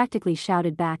 she practically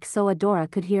shouted back so Adora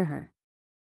could hear her.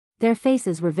 Their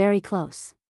faces were very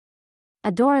close.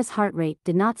 Adora's heart rate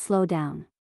did not slow down.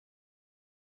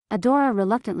 Adora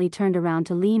reluctantly turned around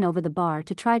to lean over the bar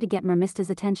to try to get Mermista's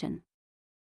attention.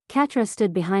 Catra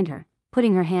stood behind her,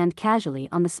 putting her hand casually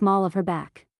on the small of her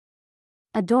back.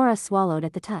 Adora swallowed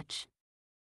at the touch.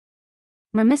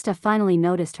 Mermista finally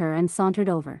noticed her and sauntered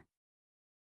over.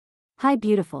 Hi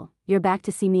beautiful, you're back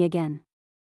to see me again.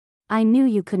 I knew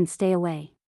you couldn't stay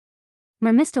away.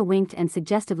 Mermista winked and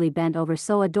suggestively bent over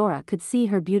so Adora could see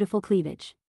her beautiful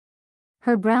cleavage.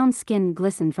 Her brown skin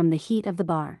glistened from the heat of the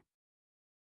bar.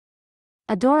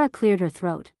 Adora cleared her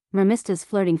throat. Mermista's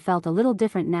flirting felt a little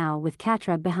different now with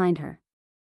Catra behind her.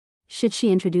 Should she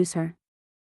introduce her?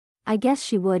 I guess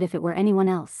she would if it were anyone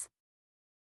else.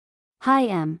 Hi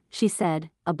Em, she said,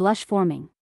 a blush forming.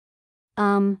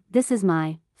 This is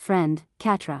my friend,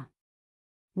 Catra.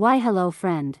 Why hello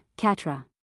friend, Catra.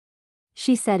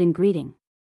 She said in greeting.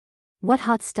 What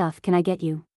hot stuff can I get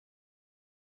you?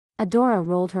 Adora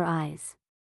rolled her eyes.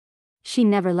 She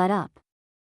never let up.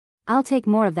 I'll take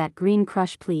more of that green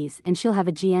crush please, and she'll have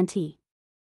a GNT.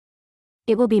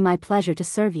 It will be my pleasure to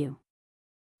serve you.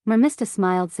 Mermista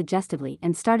smiled suggestively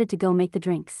and started to go make the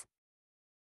drinks.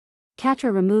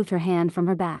 Catra removed her hand from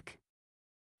her back.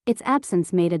 Its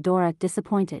absence made Adora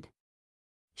disappointed.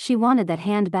 She wanted that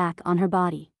hand back on her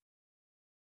body.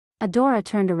 Adora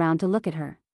turned around to look at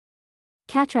her.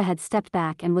 Catra had stepped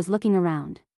back and was looking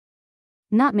around.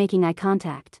 Not making eye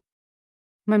contact.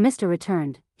 Mermista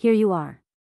returned, here you are.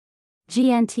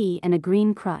 GNT and a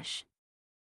green crush.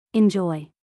 Enjoy.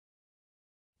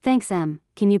 Thanks Em,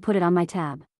 can you put it on my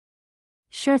tab?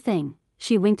 Sure thing,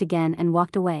 she winked again and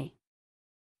walked away.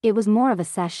 It was more of a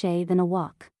sachet than a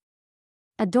walk.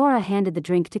 Adora handed the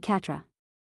drink to Catra.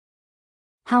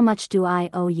 How much do I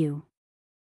owe you?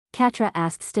 Catra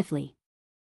asked stiffly.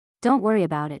 Don't worry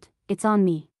about it, it's on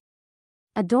me.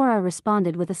 Adora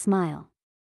responded with a smile.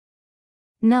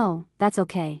 No, that's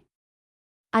okay.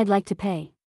 I'd like to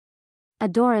pay.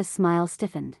 Adora's smile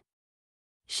stiffened.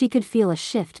 She could feel a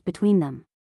shift between them.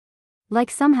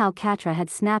 Like somehow Catra had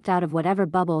snapped out of whatever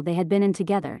bubble they had been in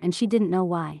together and she didn't know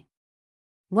why.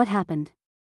 What happened?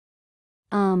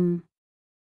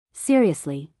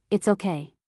 Seriously, it's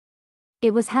okay.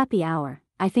 It was happy hour,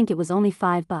 I think it was only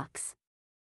 $5.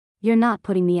 You're not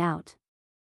putting me out.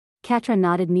 Catra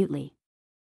nodded mutely.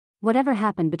 Whatever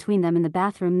happened between them in the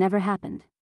bathroom never happened.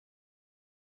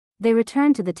 They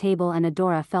returned to the table and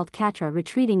Adora felt Catra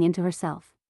retreating into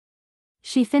herself.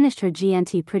 She finished her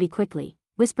GNT pretty quickly,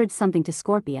 whispered something to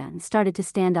Scorpia and started to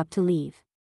stand up to leave.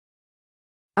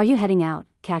 Are you heading out,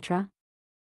 Katra?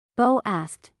 Bo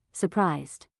asked,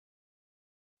 surprised.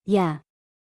 Yeah.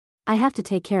 I have to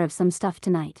take care of some stuff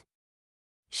tonight.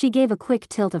 She gave a quick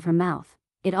tilt of her mouth.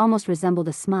 It almost resembled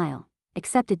a smile,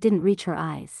 except it didn't reach her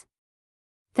eyes.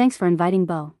 Thanks for inviting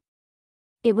Bo.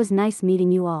 It was nice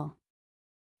meeting you all.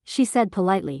 She said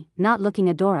politely, not looking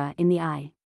Adora in the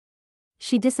eye.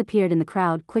 She disappeared in the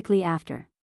crowd quickly after.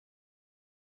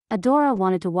 Adora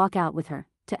wanted to walk out with her,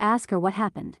 to ask her what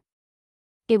happened.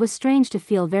 It was strange to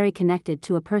feel very connected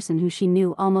to a person who she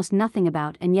knew almost nothing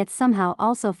about and yet somehow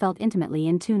also felt intimately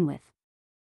in tune with.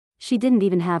 She didn't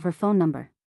even have her phone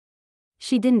number.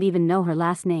 She didn't even know her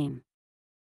last name.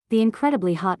 The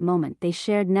incredibly hot moment they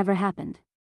shared never happened.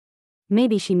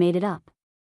 Maybe she made it up.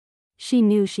 She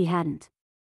knew she hadn't.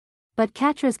 But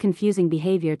Katra's confusing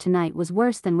behavior tonight was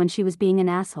worse than when she was being an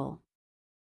asshole.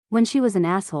 When she was an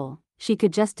asshole, she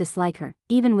could just dislike her,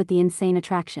 even with the insane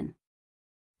attraction.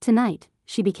 Tonight,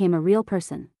 she became a real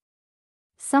person.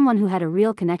 Someone who had a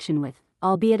real connection with,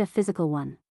 albeit a physical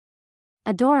one.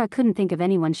 Adora couldn't think of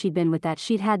anyone she'd been with that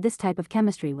she'd had this type of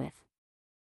chemistry with.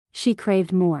 She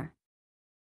craved more.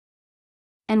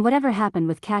 And whatever happened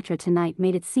with Katra tonight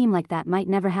made it seem like that might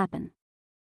never happen.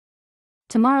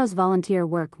 Tomorrow's volunteer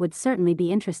work would certainly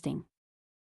be interesting.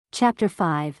 Chapter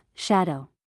 5, Shadow.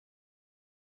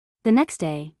 The next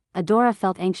day, Adora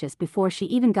felt anxious before she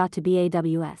even got to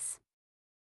BAWS.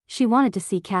 She wanted to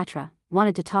see Katra,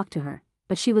 wanted to talk to her,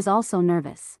 but she was also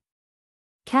nervous.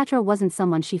 Katra wasn't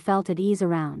someone she felt at ease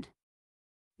around.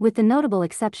 With the notable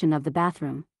exception of the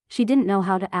bathroom, she didn't know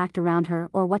how to act around her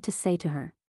or what to say to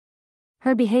her.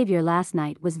 Her behavior last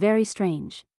night was very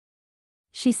strange.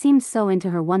 She seemed so into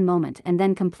her one moment and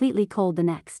then completely cold the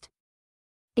next.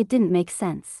 It didn't make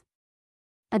sense.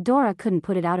 Adora couldn't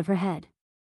put it out of her head.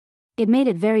 It made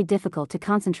it very difficult to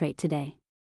concentrate today.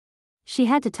 She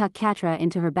had to tuck Katra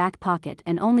into her back pocket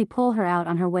and only pull her out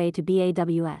on her way to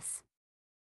BAWS.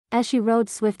 As she rode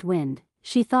swift wind,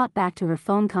 she thought back to her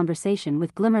phone conversation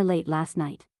with Glimmer late last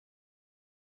night.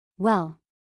 Well,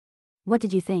 what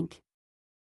did you think?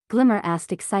 Glimmer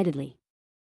asked excitedly.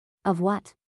 Of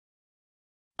what?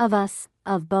 Of us,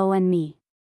 of Bo and me.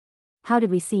 How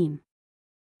did we seem?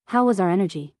 How was our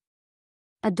energy?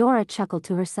 Adora chuckled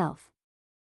to herself.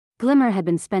 Glimmer had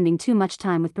been spending too much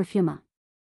time with Perfuma.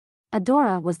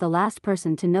 Adora was the last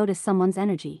person to notice someone's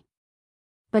energy.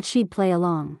 But she'd play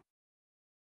along.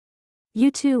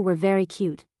 You two were very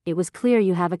cute, it was clear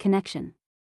you have a connection.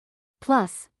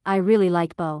 Plus, I really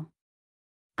like Bo.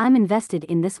 I'm invested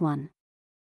in this one.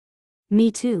 Me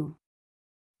too.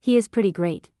 He is pretty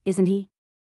great, isn't he?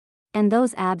 And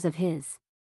those abs of his.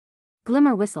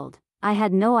 Glimmer whistled. I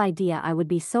had no idea I would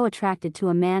be so attracted to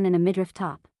a man in a midriff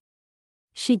top.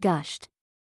 She gushed.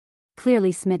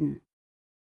 Clearly smitten.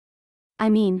 I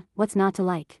mean, what's not to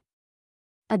like?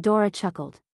 Adora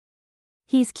chuckled.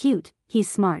 He's cute, he's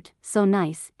smart, so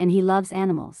nice, and he loves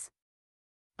animals.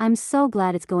 I'm so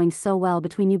glad it's going so well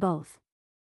between you both.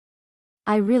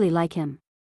 I really like him.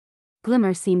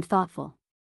 Glimmer seemed thoughtful.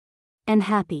 And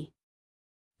happy.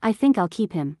 I think I'll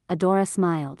keep him, Adora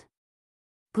smiled.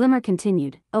 Glimmer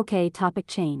continued, okay, topic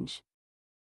change.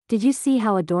 Did you see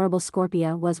how adorable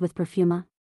Scorpia was with Perfuma?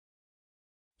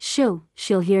 Shoo,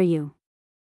 she'll hear you.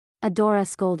 Adora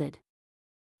scolded.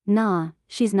 Nah,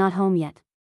 she's not home yet.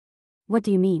 What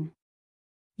do you mean?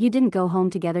 You didn't go home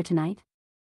together tonight?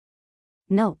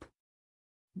 Nope.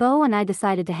 Bo and I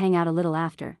decided to hang out a little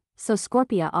after, so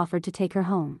Scorpia offered to take her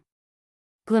home.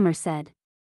 Glimmer said.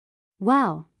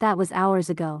 Wow, that was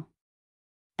hours ago.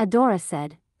 Adora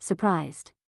said,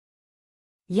 surprised.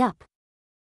 Yup.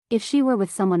 If she were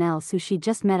with someone else who she'd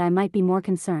just met I might be more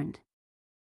concerned.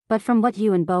 But from what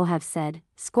you and Bo have said,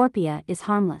 Scorpia is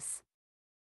harmless.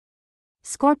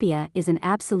 Scorpia is an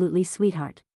absolutely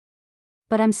sweetheart.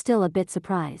 But I'm still a bit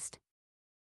surprised.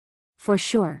 For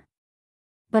sure.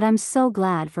 But I'm so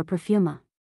glad for Perfuma.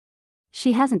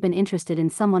 She hasn't been interested in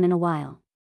someone in a while.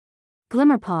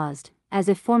 Glimmer paused, as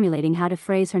if formulating how to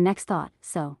phrase her next thought,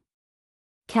 so.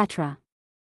 Katra.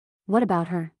 What about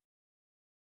her?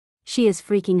 She is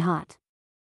freaking hot.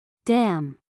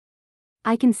 Damn.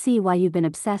 I can see why you've been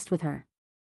obsessed with her.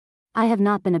 I have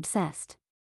not been obsessed.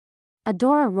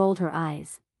 Adora rolled her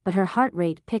eyes, but her heart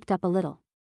rate picked up a little.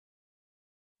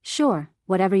 Sure,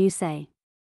 whatever you say.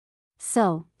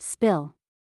 So, spill.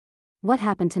 What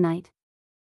happened tonight?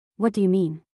 What do you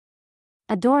mean?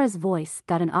 Adora's voice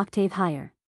got an octave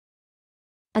higher.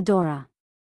 Adora.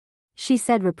 She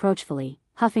said reproachfully,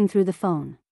 huffing through the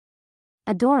phone.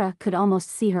 Adora could almost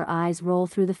see her eyes roll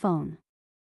through the phone.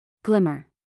 Glimmer.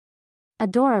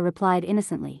 Adora replied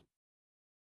innocently.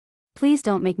 Please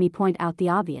don't make me point out the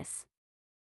obvious.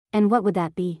 And what would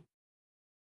that be?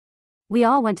 We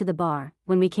all went to the bar.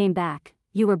 When we came back,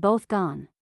 you were both gone.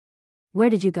 Where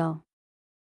did you go?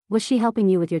 Was she helping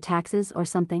you with your taxes or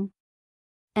something?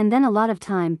 And then a lot of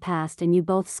time passed and you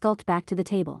both skulked back to the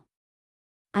table.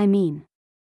 I mean,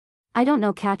 I don't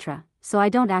know Katra, so I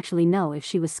don't actually know if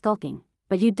she was skulking,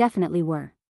 but you definitely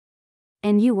were.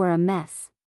 And you were a mess.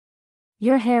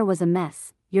 Your hair was a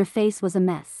mess, your face was a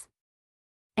mess.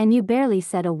 And you barely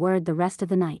said a word the rest of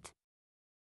the night.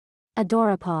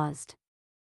 Adora paused.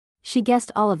 She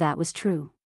guessed all of that was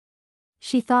true.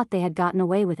 She thought they had gotten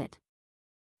away with it.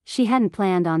 She hadn't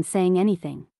planned on saying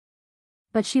anything.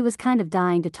 But she was kind of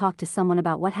dying to talk to someone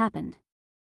about what happened.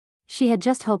 She had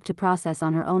just hoped to process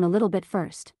on her own a little bit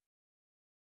first.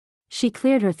 She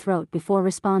cleared her throat before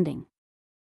responding.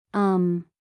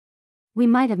 We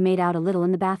might have made out a little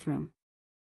in the bathroom.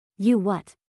 You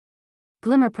what?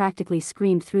 Glimmer practically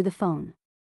screamed through the phone.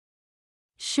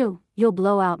 Shoo, you'll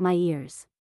blow out my ears.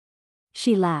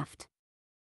 She laughed.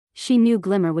 She knew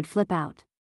Glimmer would flip out.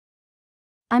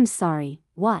 I'm sorry,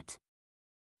 what?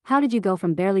 How did you go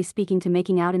from barely speaking to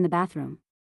making out in the bathroom?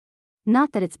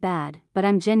 Not that it's bad, but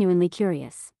I'm genuinely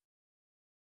curious.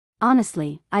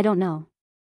 Honestly, I don't know.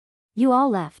 You all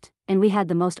left, and we had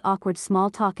the most awkward small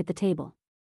talk at the table.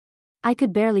 I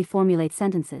could barely formulate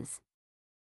sentences.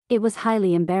 It was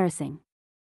highly embarrassing.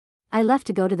 I left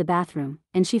to go to the bathroom,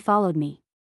 and she followed me.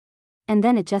 And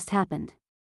then it just happened.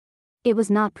 It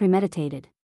was not premeditated.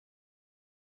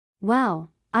 Wow,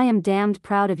 I am damned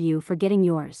proud of you for getting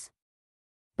yours.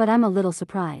 But I'm a little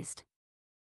surprised.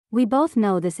 We both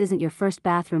know this isn't your first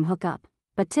bathroom hookup,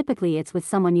 but typically it's with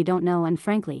someone you don't know and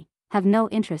frankly, have no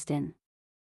interest in.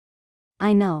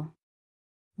 I know.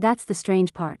 That's the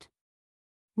strange part.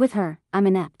 With her, I'm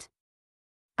inept.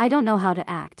 I don't know how to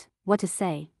act, what to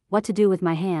say, what to do with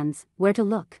my hands, where to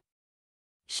look.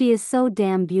 She is so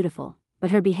damn beautiful,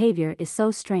 but her behavior is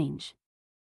so strange.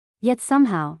 Yet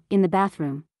somehow, in the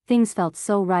bathroom, things felt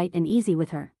so right and easy with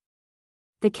her.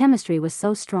 The chemistry was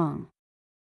so strong.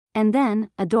 And then,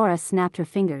 Adora snapped her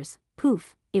fingers,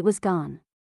 poof, it was gone.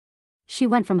 She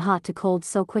went from hot to cold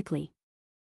so quickly.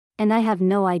 And I have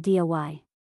no idea why.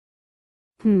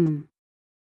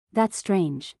 That's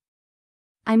strange.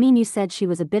 I mean, you said she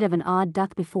was a bit of an odd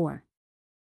duck before.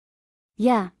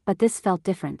 Yeah, but this felt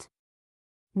different.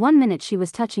 One minute she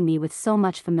was touching me with so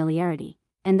much familiarity,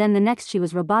 and then the next she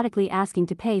was robotically asking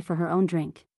to pay for her own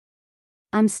drink.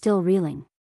 I'm still reeling.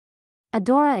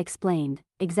 Adora explained,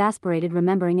 exasperated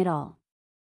remembering it all.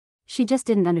 She just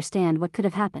didn't understand what could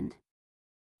have happened.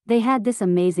 They had this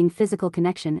amazing physical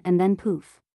connection and then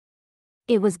poof.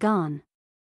 It was gone.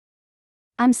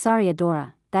 I'm sorry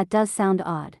Adora, that does sound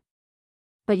odd.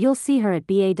 But you'll see her at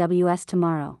BAWS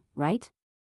tomorrow, right?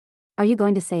 Are you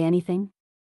going to say anything?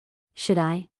 Should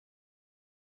I?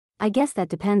 I guess that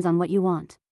depends on what you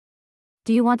want.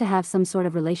 Do you want to have some sort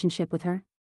of relationship with her?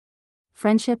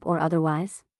 Friendship or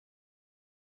otherwise?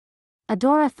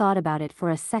 Adora thought about it for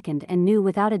a second and knew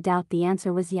without a doubt the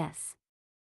answer was yes.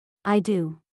 I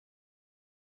do.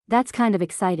 That's kind of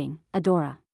exciting,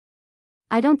 Adora.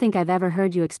 I don't think I've ever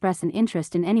heard you express an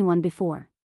interest in anyone before.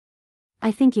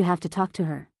 I think you have to talk to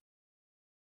her.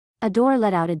 Adora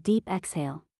let out a deep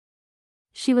exhale.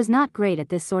 She was not great at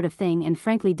this sort of thing and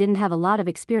frankly didn't have a lot of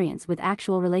experience with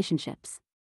actual relationships.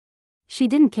 She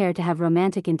didn't care to have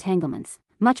romantic entanglements,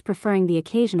 much preferring the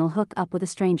occasional hook up with a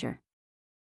stranger.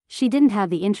 She didn't have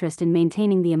the interest in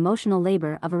maintaining the emotional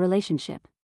labor of a relationship.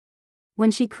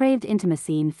 When she craved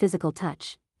intimacy and physical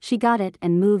touch, she got it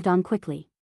and moved on quickly.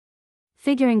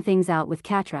 Figuring things out with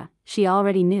Katra, she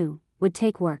already knew, would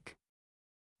take work.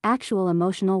 Actual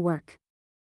emotional work.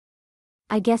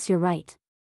 I guess you're right.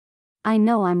 I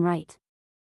know I'm right.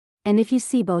 And if you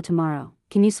see Bo tomorrow,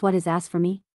 can you swat his ass for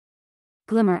me?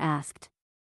 Glimmer asked.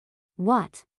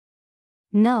 What?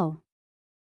 No.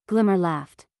 Glimmer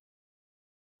laughed.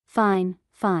 Fine,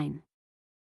 fine.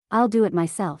 I'll do it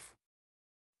myself.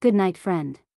 Good night,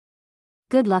 friend.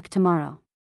 Good luck tomorrow.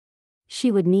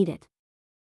 She would need it.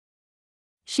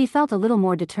 She felt a little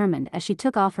more determined as she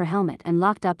took off her helmet and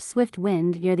locked up Swift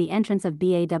Wind near the entrance of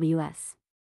BAWS.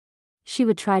 She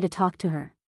would try to talk to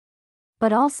her.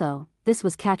 But also, this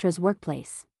was Katra's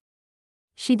workplace.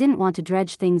 She didn't want to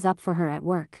dredge things up for her at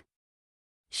work.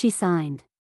 She signed.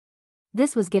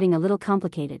 This was getting a little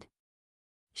complicated.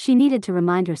 She needed to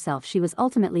remind herself she was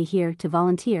ultimately here to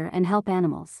volunteer and help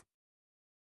animals.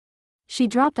 She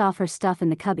dropped off her stuff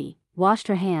in the cubby, washed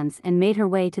her hands and made her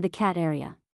way to the cat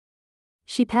area.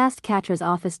 She passed Katra's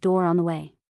office door on the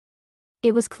way.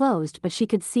 It was closed but she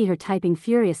could see her typing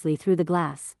furiously through the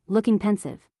glass, looking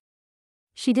pensive.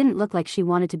 She didn't look like she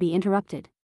wanted to be interrupted.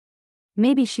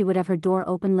 Maybe she would have her door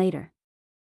open later.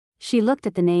 She looked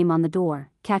at the name on the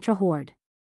door, Catra Horde.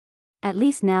 At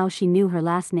least now she knew her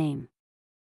last name.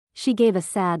 She gave a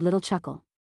sad little chuckle.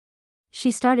 She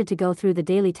started to go through the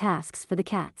daily tasks for the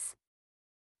cats.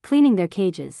 Cleaning their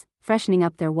cages, freshening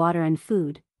up their water and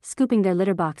food, scooping their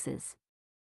litter boxes.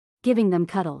 Giving them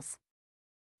cuddles.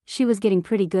 She was getting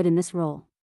pretty good in this role.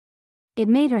 It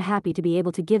made her happy to be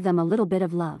able to give them a little bit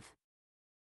of love.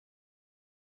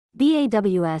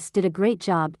 BAWS did a great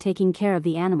job taking care of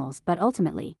the animals, but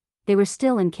ultimately, they were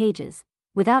still in cages,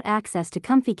 without access to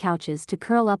comfy couches to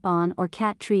curl up on or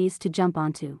cat trees to jump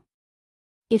onto.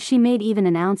 If she made even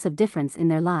an ounce of difference in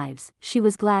their lives, she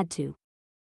was glad to.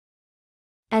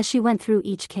 As she went through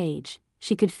each cage,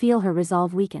 she could feel her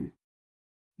resolve weaken.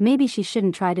 Maybe she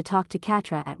shouldn't try to talk to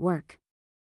Catra at work.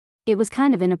 It was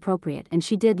kind of inappropriate and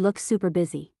she did look super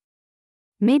busy.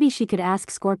 Maybe she could ask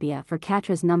Scorpia for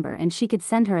Catra's number and she could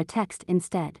send her a text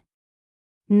instead.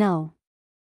 No.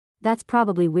 That's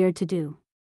probably weird to do.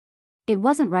 It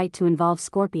wasn't right to involve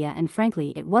Scorpia and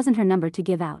frankly it wasn't her number to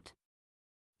give out.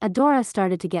 Adora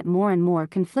started to get more and more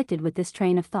conflicted with this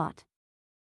train of thought.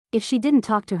 If she didn't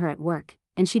talk to her at work,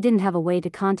 and she didn't have a way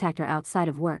to contact her outside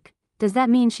of work, does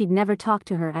that mean she'd never talk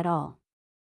to her at all?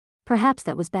 Perhaps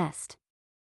that was best.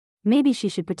 Maybe she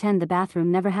should pretend the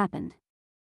bathroom never happened.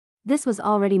 This was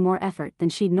already more effort than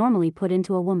she'd normally put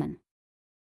into a woman.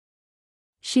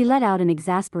 She let out an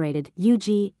exasperated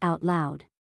 "UG" out loud.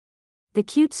 The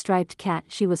cute striped cat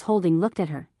she was holding looked at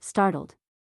her, startled.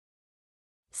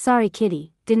 Sorry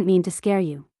kitty, didn't mean to scare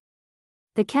you.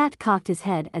 The cat cocked his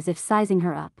head as if sizing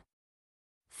her up.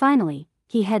 Finally,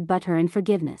 he headbutted her in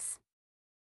forgiveness.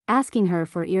 Asking her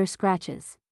for ear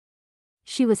scratches.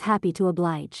 She was happy to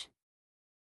oblige.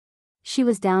 She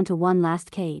was down to one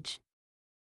last cage.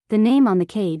 The name on the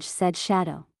cage said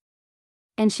Shadow.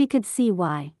 And she could see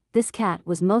why. This cat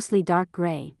was mostly dark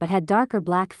gray but had darker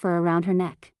black fur around her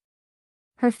neck.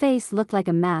 Her face looked like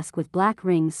a mask with black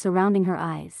rings surrounding her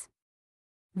eyes.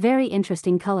 Very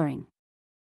interesting coloring.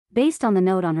 Based on the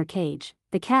note on her cage,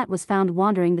 the cat was found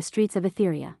wandering the streets of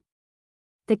Etheria.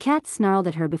 The cat snarled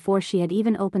at her before she had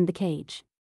even opened the cage.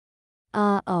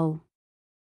 Oh.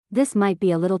 This might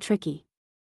be a little tricky.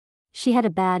 She had a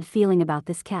bad feeling about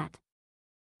this cat.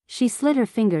 She slid her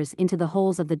fingers into the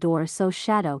holes of the door so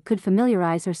Shadow could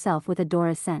familiarize herself with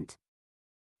Adora's scent.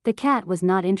 The cat was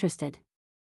not interested.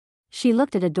 She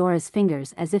looked at Adora's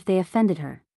fingers as if they offended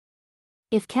her.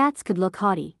 If cats could look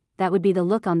haughty, that would be the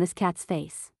look on this cat's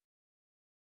face.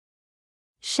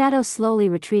 Shadow slowly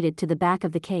retreated to the back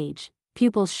of the cage,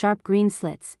 pupils sharp green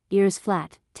slits, ears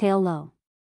flat, tail low.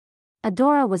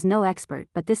 Adora was no expert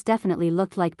but this definitely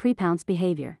looked like pre-pounce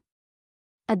behavior.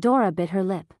 Adora bit her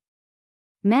lip.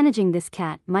 Managing this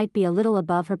cat might be a little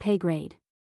above her pay grade.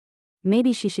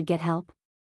 Maybe she should get help.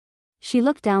 She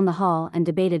looked down the hall and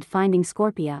debated finding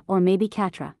Scorpia or maybe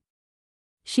Catra.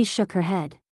 She shook her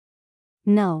head.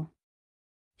 No.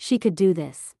 She could do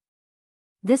this.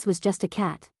 This was just a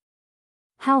cat.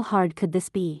 How hard could this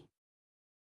be?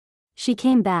 She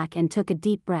came back and took a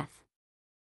deep breath.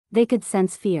 They could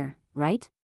sense fear, right?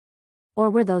 Or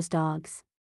were those dogs?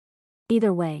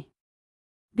 Either way.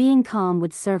 Being calm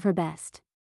would serve her best.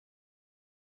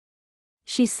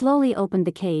 She slowly opened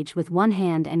the cage with one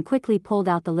hand and quickly pulled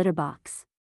out the litter box.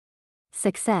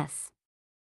 Success.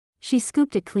 She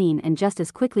scooped it clean and just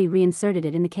as quickly reinserted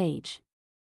it in the cage.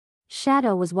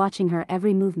 Shadow was watching her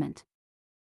every movement.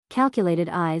 Calculated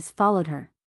eyes followed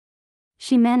her.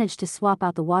 She managed to swap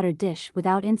out the water dish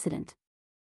without incident.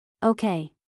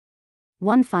 Okay.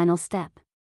 One final step.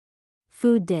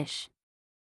 Food dish.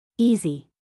 Easy.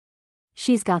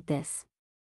 She's got this.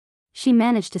 She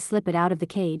managed to slip it out of the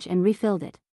cage and refilled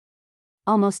it.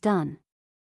 Almost done.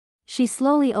 She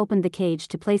slowly opened the cage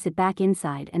to place it back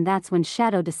inside and that's when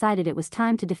Shadow decided it was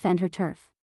time to defend her turf.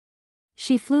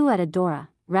 She flew at Adora,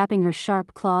 wrapping her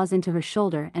sharp claws into her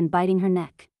shoulder and biting her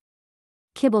neck.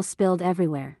 Kibble spilled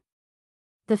everywhere.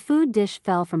 The food dish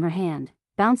fell from her hand,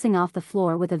 bouncing off the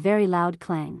floor with a very loud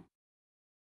clang.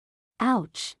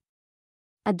 Ouch!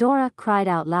 Adora cried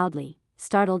out loudly,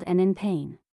 startled and in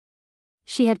pain.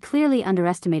 She had clearly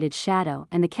underestimated Shadow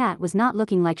and the cat was not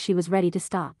looking like she was ready to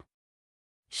stop.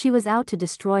 She was out to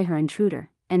destroy her intruder,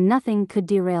 and nothing could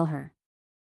derail her.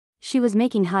 She was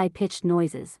making high-pitched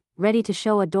noises, ready to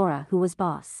show Adora who was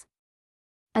boss.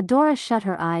 Adora shut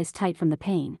her eyes tight from the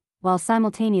pain, while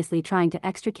simultaneously trying to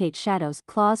extricate Shadow's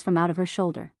claws from out of her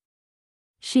shoulder.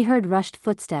 She heard rushed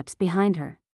footsteps behind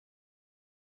her.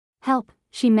 Help,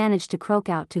 she managed to croak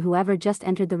out to whoever just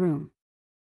entered the room.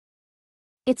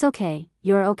 It's okay,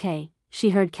 you're okay,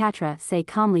 she heard Catra say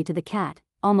calmly to the cat,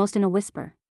 almost in a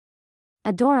whisper.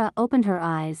 Adora opened her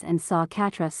eyes and saw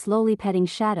Catra slowly petting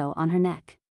Shadow on her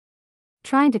neck.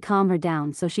 trying to calm her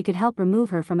down so she could help remove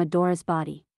her from Adora's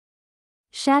body.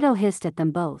 Shadow hissed at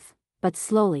them both, but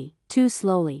slowly, too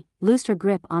slowly, loosed her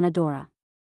grip on Adora.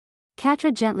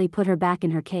 Catra gently put her back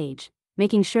in her cage,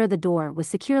 making sure the door was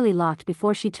securely locked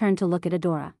before she turned to look at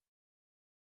Adora.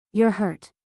 "You're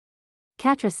hurt,"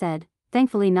 Catra said,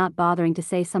 thankfully not bothering to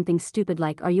say something stupid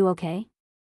like "Are you okay?"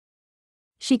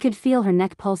 She could feel her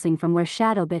neck pulsing from where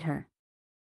Shadow bit her.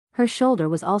 Her shoulder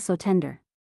was also tender.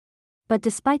 But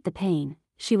despite the pain,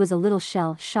 she was a little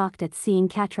shocked at seeing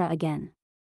Catra again.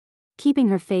 Keeping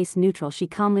her face neutral, she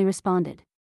calmly responded.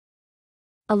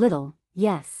 "A little,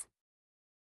 yes."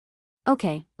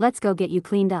 "Okay, let's go get you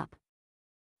cleaned up."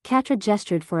 Catra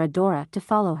gestured for Adora to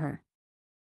follow her.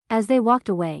 As they walked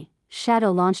away,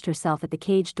 Shadow launched herself at the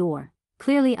cage door,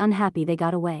 clearly unhappy they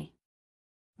got away.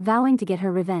 Vowing to get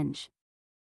her revenge.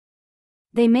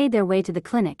 They made their way to the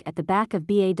clinic at the back of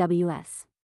BAWS.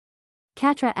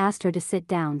 Catra asked her to sit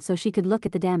down so she could look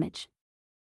at the damage.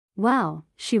 "Wow,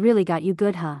 she really got you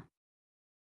good, huh?"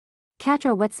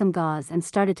 Catra wet some gauze and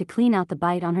started to clean out the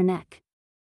bite on her neck,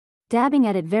 dabbing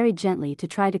at it very gently to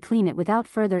try to clean it without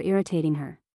further irritating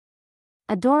her.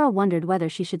 Adora wondered whether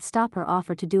she should stop her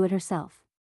offer to do it herself.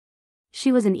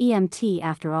 She was an EMT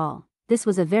after all, this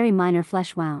was a very minor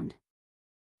flesh wound.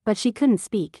 But she couldn't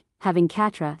speak, having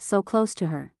Catra so close to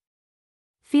her.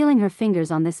 Feeling her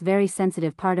fingers on this very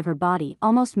sensitive part of her body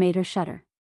almost made her shudder.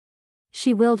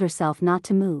 She willed herself not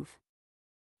to move.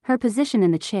 Her position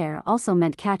in the chair also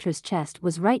meant Catra's chest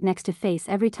was right next to face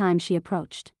every time she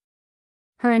approached.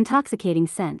 Her intoxicating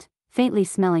scent, faintly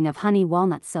smelling of honey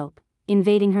walnut soap,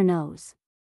 invading her nose.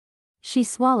 She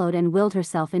swallowed and willed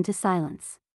herself into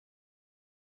silence.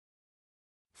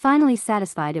 Finally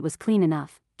satisfied it was clean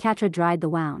enough, Catra dried the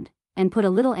wound, and put a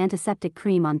little antiseptic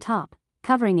cream on top,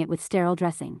 covering it with sterile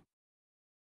dressing.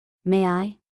 "May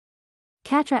I?"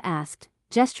 Catra asked,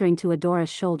 gesturing to Adora's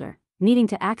shoulder, needing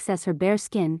to access her bare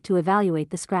skin to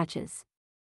evaluate the scratches.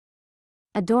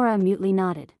 Adora mutely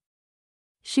nodded.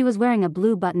 She was wearing a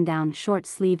blue button-down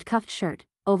short-sleeved cuffed shirt,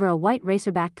 over a white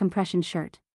racerback compression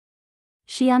shirt.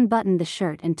 She unbuttoned the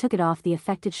shirt and took it off the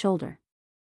affected shoulder.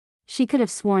 She could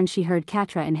have sworn she heard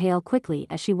Catra inhale quickly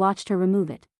as she watched her remove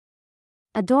it.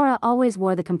 Adora always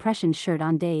wore the compression shirt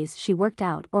on days she worked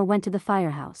out or went to the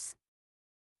firehouse.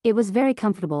 It was very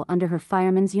comfortable under her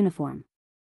fireman's uniform.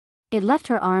 It left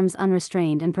her arms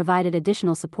unrestrained and provided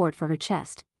additional support for her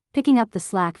chest, picking up the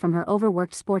slack from her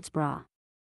overworked sports bra.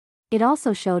 It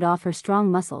also showed off her strong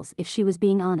muscles if she was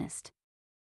being honest.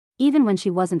 Even when she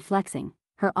wasn't flexing,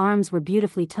 her arms were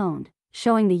beautifully toned,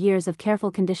 showing the years of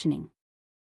careful conditioning.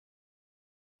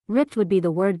 Ripped would be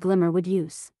the word Glimmer would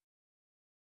use.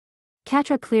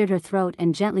 Catra cleared her throat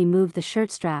and gently moved the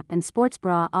shirt strap and sports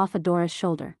bra off Adora's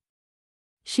shoulder.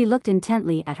 She looked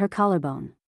intently at her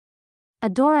collarbone.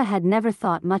 Adora had never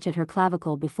thought much at her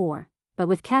clavicle before, but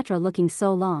with Catra looking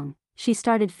so long, she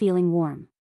started feeling warm.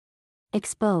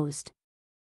 Exposed.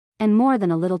 And more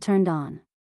than a little turned on.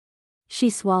 She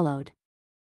swallowed.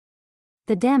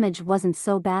 The damage wasn't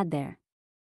so bad there.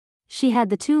 She had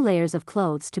the 2 layers of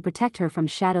clothes to protect her from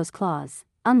Shadow's claws,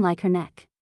 unlike her neck.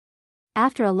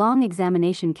 After a long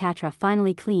examination, Catra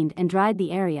finally cleaned and dried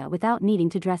the area without needing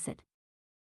to dress it.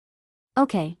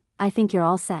 "Okay, I think you're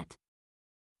all set.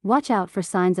 Watch out for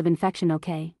signs of infection,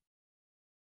 okay?"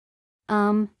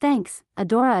 Thanks."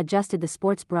 Adora adjusted the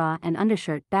sports bra and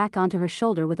undershirt back onto her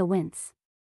shoulder with a wince.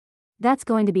 "That's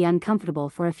going to be uncomfortable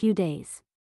for a few days."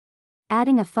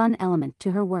 Adding a fun element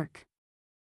to her work.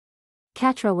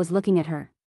 Catra was looking at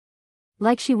her.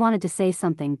 Like she wanted to say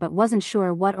something but wasn't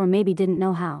sure what, or maybe didn't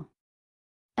know how.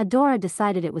 Adora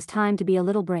decided it was time to be a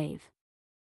little brave.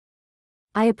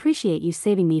 "I appreciate you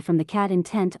saving me from the cat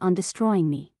intent on destroying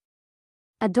me."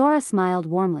 Adora smiled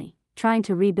warmly, trying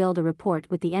to rebuild a rapport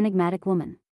with the enigmatic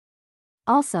woman.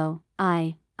 "Also,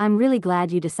 I'm really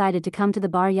glad you decided to come to the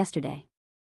bar yesterday.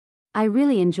 I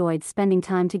really enjoyed spending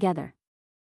time together."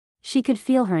 She could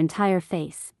feel her entire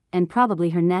face, and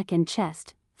probably her neck and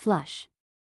chest, flush.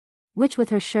 Which with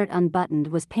her shirt unbuttoned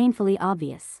was painfully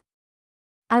obvious.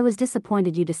 "I was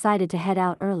disappointed you decided to head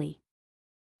out early."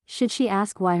 Should she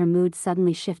ask why her mood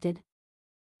suddenly shifted?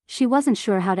 She wasn't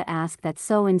sure how to ask that,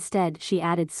 so instead she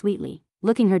added sweetly,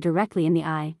 looking her directly in the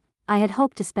eye, "I had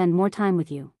hoped to spend more time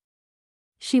with you."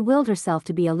 She willed herself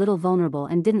to be a little vulnerable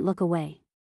and didn't look away.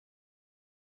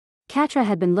 Catra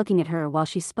had been looking at her while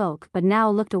she spoke but now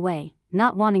looked away,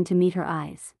 not wanting to meet her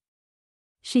eyes.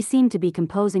 She seemed to be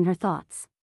composing her thoughts.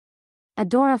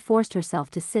 Adora forced herself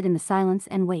to sit in the silence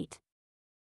and wait.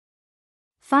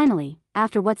 Finally,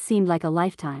 after what seemed like a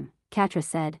lifetime, Catra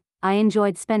said, "I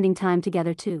enjoyed spending time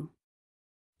together too."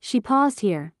 She paused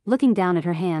here, looking down at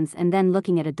her hands and then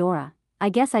looking at Adora, I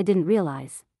guess I didn't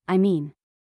realize,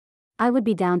 I would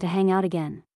be down to hang out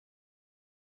again.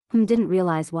 Didn't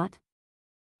realize what?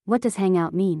 What does hang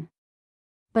out mean?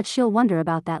 But she'll wonder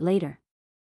about that later.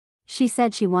 She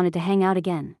said she wanted to hang out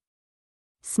again.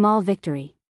 Small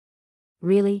victory.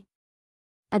 Really?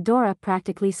 Adora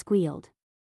practically squealed.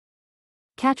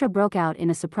 Katra broke out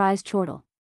in a surprised chortle.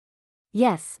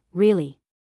 Yes, really.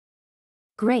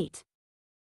 Great.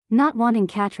 Not wanting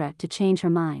Katra to change her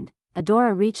mind,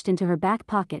 Adora reached into her back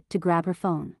pocket to grab her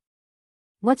phone.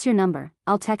 What's your number?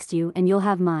 I'll text you and you'll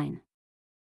have mine.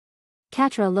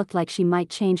 Katra looked like she might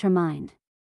change her mind.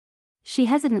 She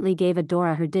hesitantly gave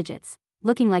Adora her digits,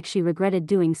 looking like she regretted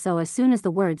doing so as soon as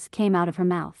the words came out of her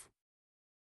mouth.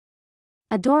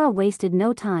 Adora wasted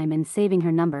no time in saving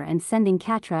her number and sending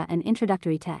Katra an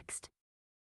introductory text.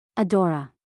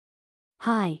 Adora.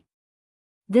 Hi.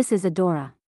 This is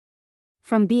Adora.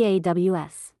 From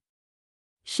BAWS.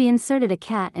 She inserted a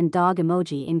cat and dog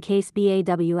emoji in case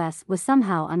BAWS was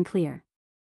somehow unclear.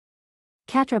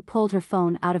 Katra pulled her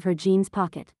phone out of her jeans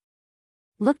pocket.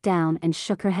 Looked down and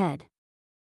shook her head.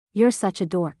 You're such a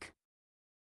dork.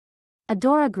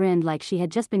 Adora grinned like she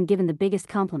had just been given the biggest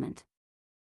compliment.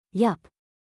 Yup.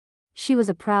 She was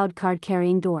a proud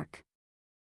card-carrying dork.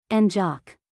 And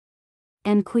jock.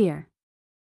 And queer.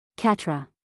 Katra.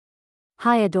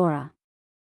 Hi Adora.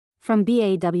 From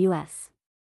BAWS.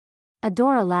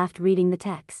 Adora laughed reading the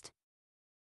text.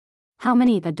 How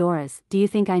many Adoras do you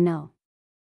think I know?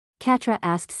 Katra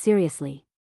asked seriously.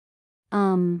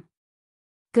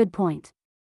 Good point.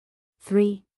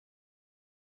 3.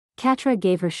 Katra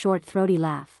gave her short throaty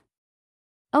laugh.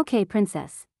 Okay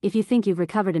princess, if you think you've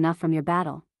recovered enough from your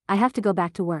battle, I have to go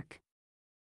back to work.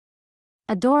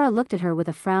 Adora looked at her with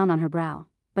a frown on her brow.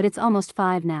 But it's almost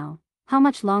 5 now. How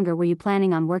much longer were you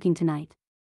planning on working tonight?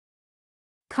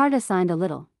 Carta signed a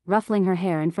little, ruffling her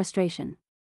hair in frustration.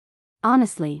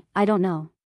 Honestly, I don't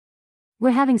know.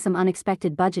 We're having some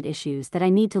unexpected budget issues that I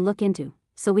need to look into,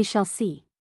 so we shall see.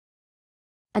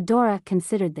 Adora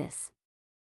considered this.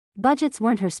 Budgets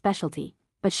weren't her specialty,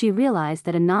 but she realized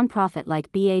that a nonprofit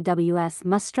like BAWS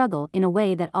must struggle in a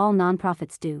way that all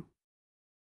nonprofits do.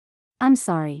 I'm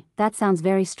sorry, that sounds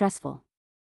very stressful.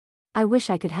 I wish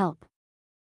I could help.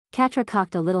 Katra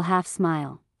cocked a little half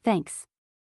smile, thanks.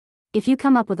 If you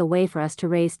come up with a way for us to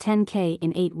raise 10K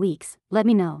in 8 weeks, let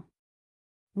me know.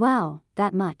 Wow,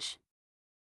 that much?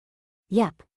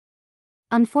 Yep.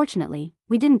 Unfortunately,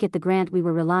 we didn't get the grant we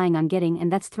were relying on getting,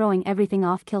 and that's throwing everything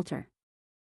off kilter.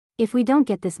 If we don't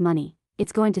get this money,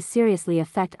 it's going to seriously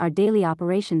affect our daily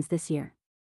operations this year.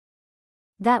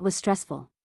 That was stressful.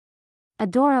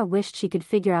 Adora wished she could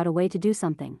figure out a way to do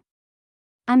something.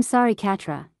 I'm sorry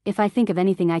Katra, if I think of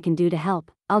anything I can do to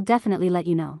help, I'll definitely let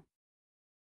you know.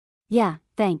 Yeah,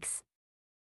 thanks.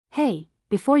 Hey,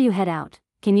 before you head out,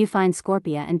 can you find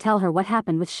Scorpia and tell her what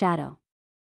happened with Shadow?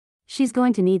 She's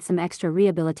going to need some extra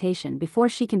rehabilitation before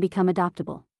she can become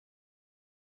adoptable.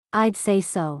 I'd say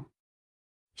so.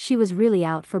 She was really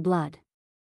out for blood.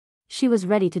 She was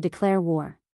ready to declare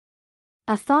war.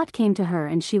 A thought came to her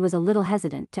and she was a little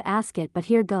hesitant to ask it, but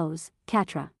here goes,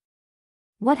 Katra.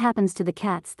 What happens to the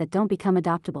cats that don't become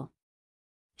adoptable?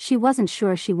 She wasn't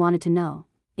sure she wanted to know.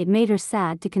 It made her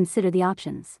sad to consider the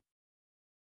options.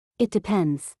 It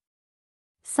depends.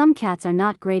 Some cats are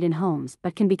not great in homes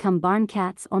but can become barn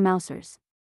cats or mousers.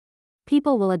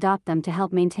 People will adopt them to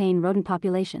help maintain rodent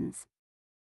populations.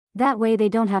 That way they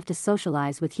don't have to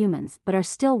socialize with humans but are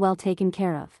still well taken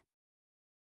care of.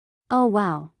 Oh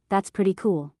wow, that's pretty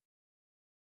cool.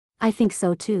 I think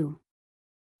so too.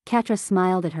 Katra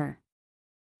smiled at her.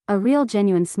 A real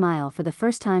genuine smile for the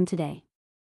first time today.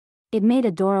 It made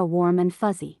Adora warm and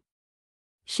fuzzy.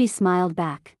 She smiled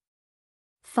back.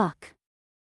 Fuck.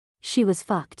 She was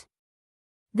fucked.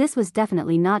 This was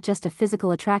definitely not just a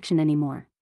physical attraction anymore.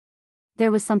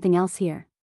 There was something else here.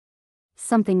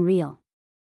 Something real.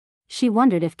 She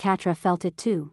wondered if Katra felt it too.